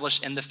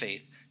established in the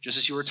faith, just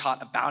as you were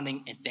taught,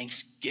 abounding in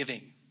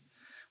thanksgiving.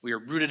 We are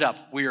rooted up,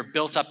 we are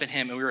built up in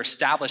him, and we were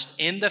established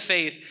in the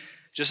faith,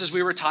 just as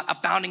we were taught,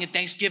 abounding in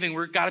thanksgiving.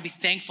 We've got to be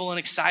thankful and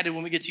excited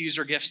when we get to use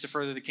our gifts to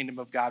further the kingdom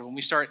of God. When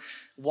we start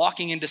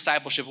walking in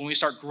discipleship, when we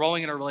start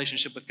growing in our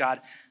relationship with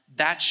God,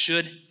 that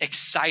should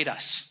excite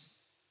us.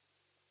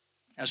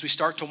 As we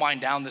start to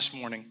wind down this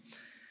morning,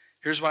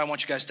 here's what I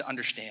want you guys to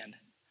understand.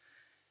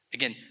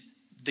 Again,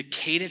 the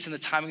cadence and the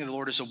timing of the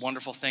Lord is a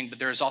wonderful thing, but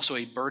there is also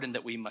a burden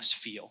that we must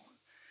feel.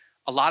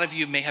 A lot of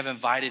you may have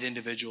invited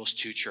individuals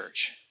to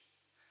church,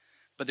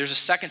 but there's a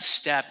second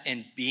step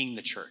in being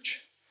the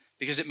church,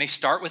 because it may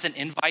start with an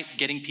invite,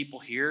 getting people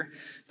here,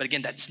 but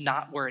again, that's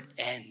not where it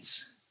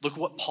ends. Look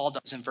what Paul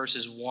does in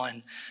verses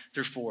 1-4.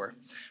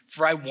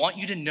 For I want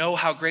you to know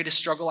how great a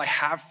struggle I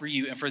have for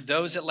you and for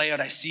those at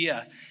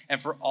Laodicea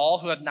and for all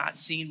who have not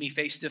seen me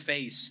face to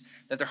face,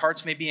 that their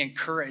hearts may be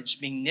encouraged,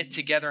 being knit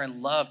together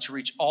in love to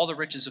reach all the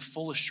riches of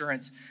full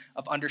assurance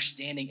of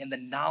understanding and the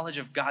knowledge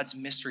of God's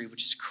mystery,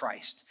 which is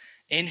Christ,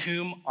 in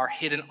whom are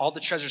hidden all the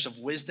treasures of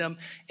wisdom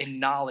and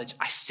knowledge.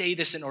 I say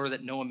this in order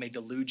that no one may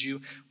delude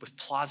you with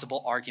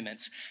plausible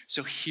arguments.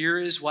 So here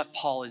is what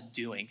Paul is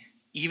doing.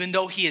 Even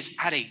though he is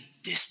at a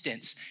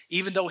distance,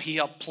 even though he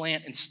helped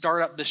plant and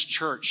start up this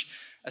church,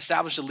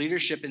 establish a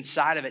leadership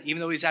inside of it, even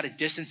though he's at a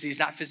distance, he's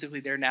not physically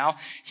there now,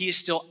 he is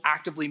still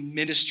actively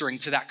ministering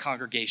to that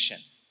congregation.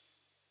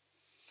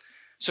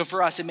 So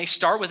for us, it may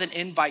start with an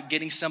invite,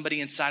 getting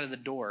somebody inside of the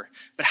door.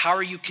 But how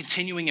are you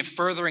continuing and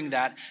furthering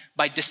that?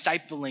 By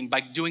discipling,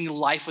 by doing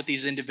life with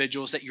these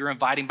individuals that you're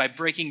inviting, by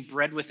breaking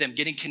bread with them,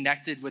 getting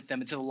connected with them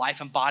into the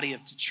life and body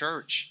of the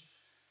church.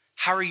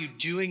 How are you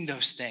doing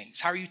those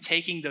things? How are you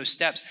taking those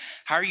steps?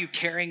 How are you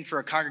caring for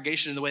a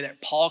congregation in the way that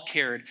Paul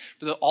cared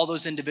for all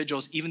those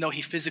individuals, even though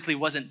he physically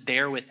wasn't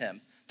there with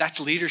him?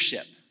 That's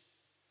leadership.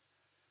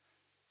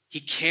 He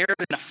cared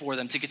enough for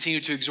them to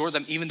continue to exhort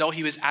them, even though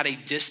he was at a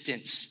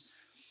distance.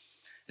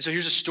 And so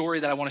here's a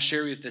story that I want to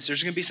share with this.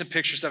 There's going to be some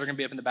pictures that are going to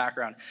be up in the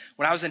background.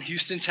 When I was in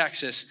Houston,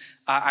 Texas,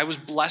 I was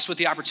blessed with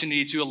the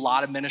opportunity to do a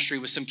lot of ministry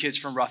with some kids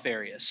from rough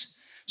areas.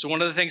 So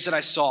one of the things that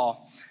I saw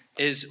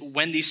is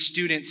when these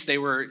students, they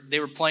were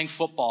playing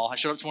football. I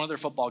showed up to one of their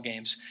football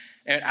games.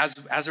 And as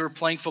they were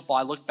playing football,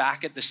 I looked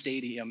back at the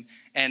stadium,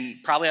 and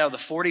probably out of the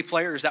 40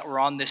 players that were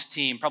on this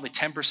team, probably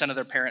 10% of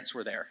their parents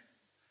were there.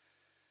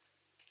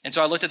 And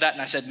so I looked at that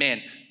and I said,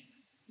 man,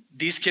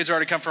 these kids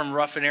already come from a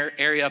rough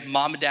area.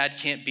 Mom and dad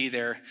can't be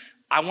there.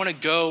 I want to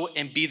go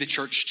and be the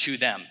church to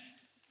them.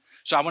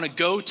 So I want to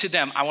go to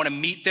them. I want to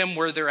meet them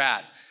where they're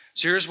at.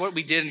 So here's what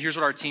we did, and here's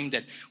what our team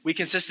did. We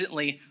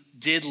consistently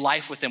did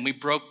life with them. We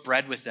broke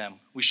bread with them.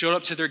 We showed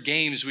up to their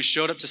games. We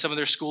showed up to some of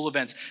their school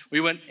events.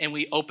 We went and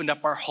we opened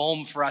up our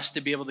home for us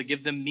to be able to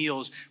give them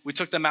meals. We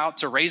took them out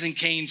to Raising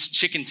Cane's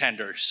chicken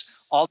tenders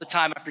all the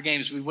time after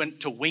games. We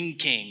went to Wing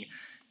King.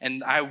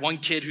 And I had one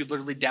kid who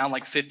literally downed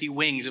like 50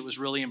 wings. It was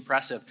really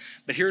impressive.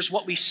 But here's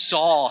what we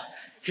saw.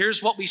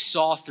 Here's what we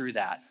saw through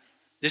that.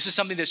 This is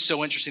something that's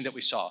so interesting that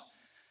we saw.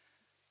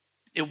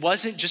 It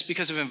wasn't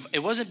because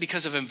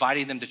of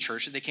inviting them to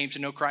church that they came to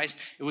know Christ.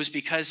 It was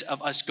because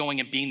of us going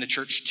and being the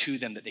church to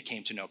them that they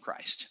came to know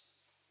Christ.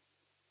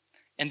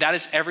 And that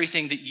is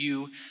everything that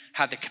you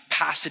have the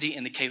capacity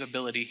and the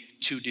capability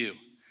to do.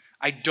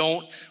 I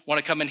don't want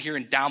to come in here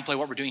and downplay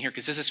what we're doing here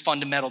because this is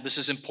fundamental. This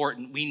is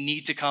important. We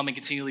need to come and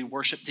continually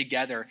worship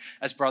together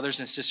as brothers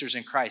and sisters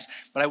in Christ.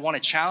 But I want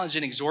to challenge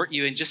and exhort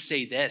you and just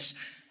say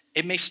this.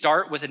 It may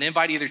start with an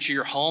invite either to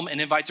your home, an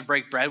invite to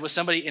break bread with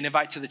somebody, an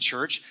invite to the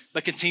church,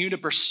 but continue to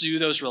pursue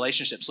those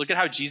relationships. Look at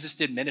how Jesus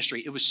did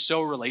ministry. It was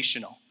so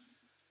relational.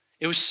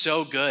 It was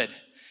so good.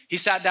 He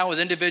sat down with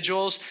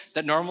individuals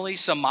that normally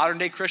some modern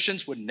day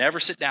Christians would never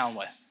sit down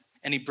with,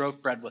 and he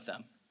broke bread with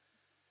them.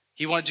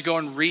 He wanted to go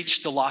and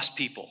reach the lost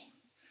people.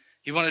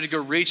 He wanted to go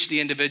reach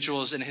the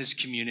individuals in his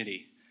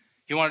community.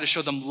 He wanted to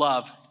show them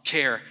love,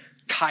 care,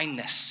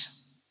 kindness.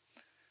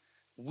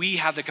 We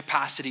have the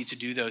capacity to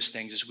do those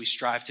things as we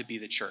strive to be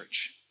the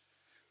church.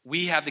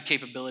 We have the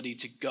capability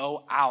to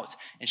go out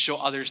and show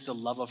others the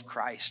love of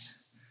Christ.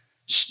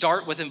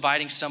 Start with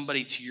inviting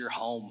somebody to your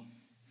home.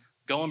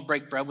 Go and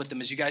break bread with them.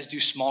 As you guys do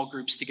small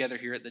groups together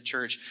here at the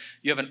church,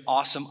 you have an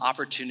awesome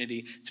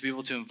opportunity to be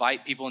able to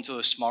invite people into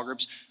those small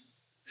groups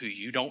who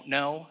you don't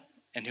know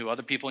and who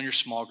other people in your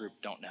small group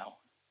don't know.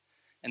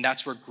 And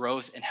that's where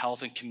growth and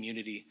health and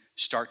community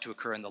start to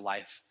occur in the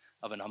life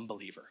of an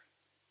unbeliever.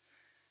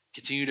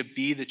 Continue to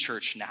be the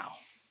church now.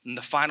 And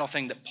the final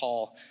thing that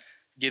Paul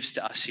gives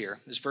to us here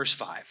is verse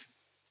 5.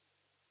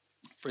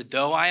 For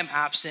though I am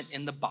absent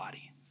in the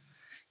body,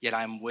 yet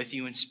I am with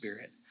you in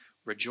spirit,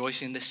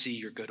 rejoicing to see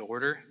your good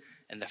order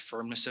and the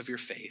firmness of your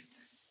faith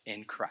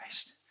in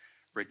Christ.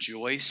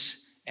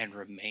 Rejoice and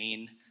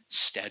remain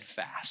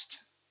steadfast.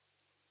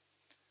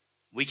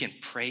 We can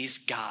praise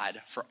God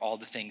for all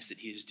the things that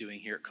he is doing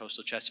here at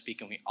Coastal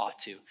Chesapeake, and we ought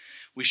to.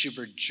 We should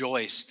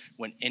rejoice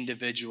when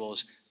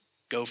individuals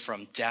go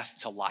from death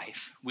to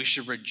life. We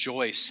should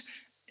rejoice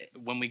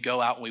when we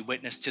go out and we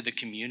witness to the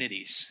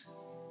communities.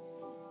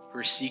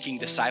 We're seeking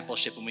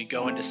discipleship when we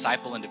go and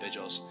disciple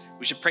individuals.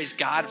 We should praise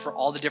God for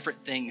all the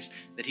different things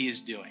that he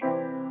is doing.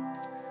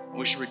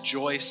 We should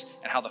rejoice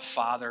at how the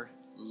Father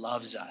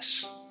loves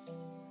us.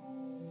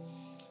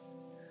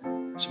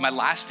 So my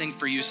last thing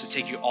for you is to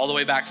take you all the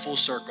way back full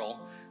circle,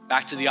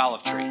 back to the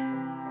olive tree.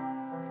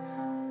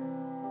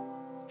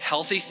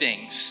 Healthy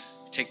things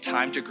take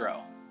time to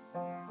grow.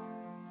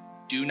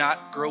 Do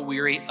not grow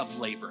weary of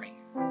laboring.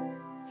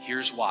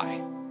 Here's why.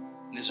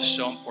 And this is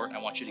so important.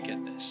 I want you to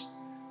get this.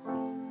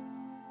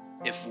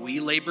 If we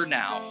labor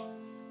now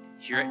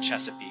here at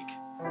Chesapeake,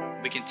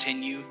 we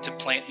continue to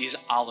plant these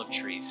olive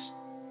trees,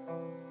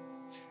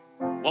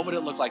 what would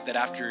it look like that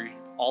after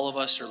all of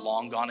us are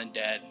long gone and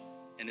dead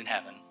and in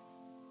heaven,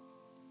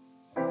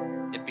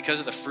 if because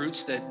of the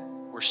fruits that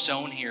were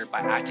sown here by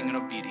acting in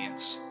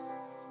obedience,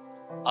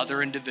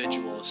 other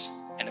individuals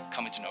end up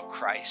coming to know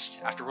Christ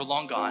after we're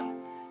long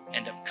gone,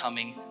 end up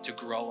coming to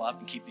grow up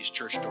and keep these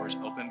church doors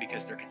open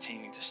because they're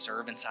continuing to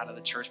serve inside of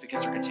the church,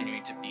 because they're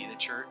continuing to be the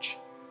church.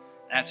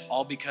 And that's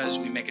all because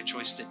we make a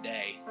choice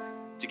today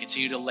to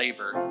continue to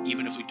labor,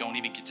 even if we don't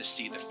even get to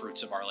see the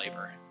fruits of our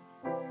labor,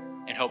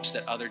 in hopes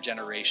that other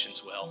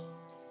generations will.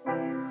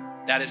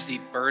 That is the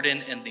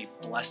burden and the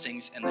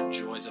blessings and the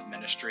joys of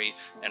ministry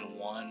in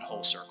one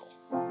whole circle.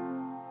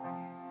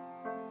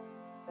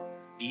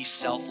 Be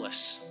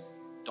selfless.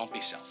 Don't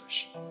be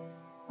selfish.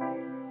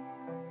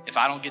 If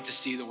I don't get to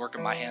see the work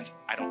of my hands,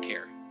 I don't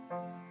care.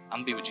 I'm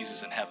gonna be with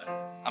Jesus in heaven.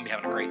 I'm gonna be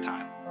having a great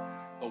time.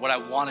 But what I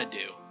wanna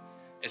do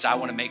is I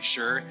wanna make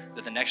sure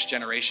that the next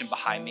generation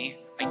behind me,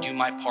 I do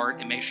my part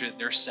and make sure that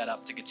they're set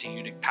up to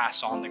continue to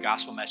pass on the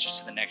gospel message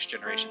to the next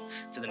generation,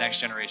 to the next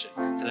generation,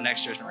 to the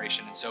next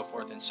generation, and so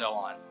forth and so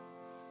on.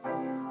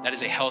 That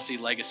is a healthy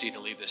legacy to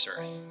leave this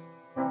earth.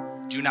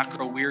 Do not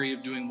grow weary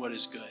of doing what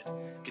is good.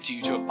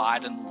 Continue to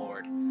abide in the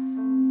Lord.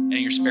 And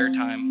in your spare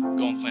time,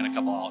 go and plant a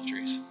couple olive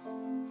trees.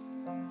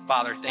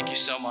 Father, thank you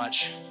so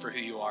much for who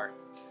you are.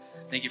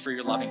 Thank you for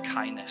your loving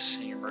kindness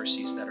and your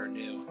mercies that are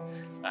new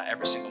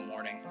every single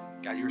morning.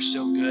 God, you're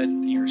so good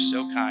and you're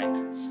so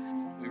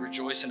kind. We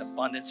rejoice in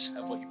abundance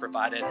of what you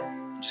provided.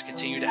 And just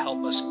continue to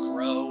help us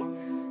grow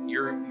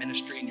your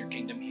ministry and your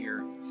kingdom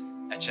here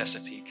at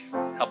Chesapeake.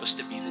 Help us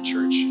to be the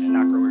church and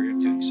not grow weary of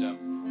doing so.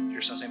 In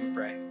your son's name we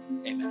pray.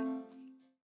 Amen.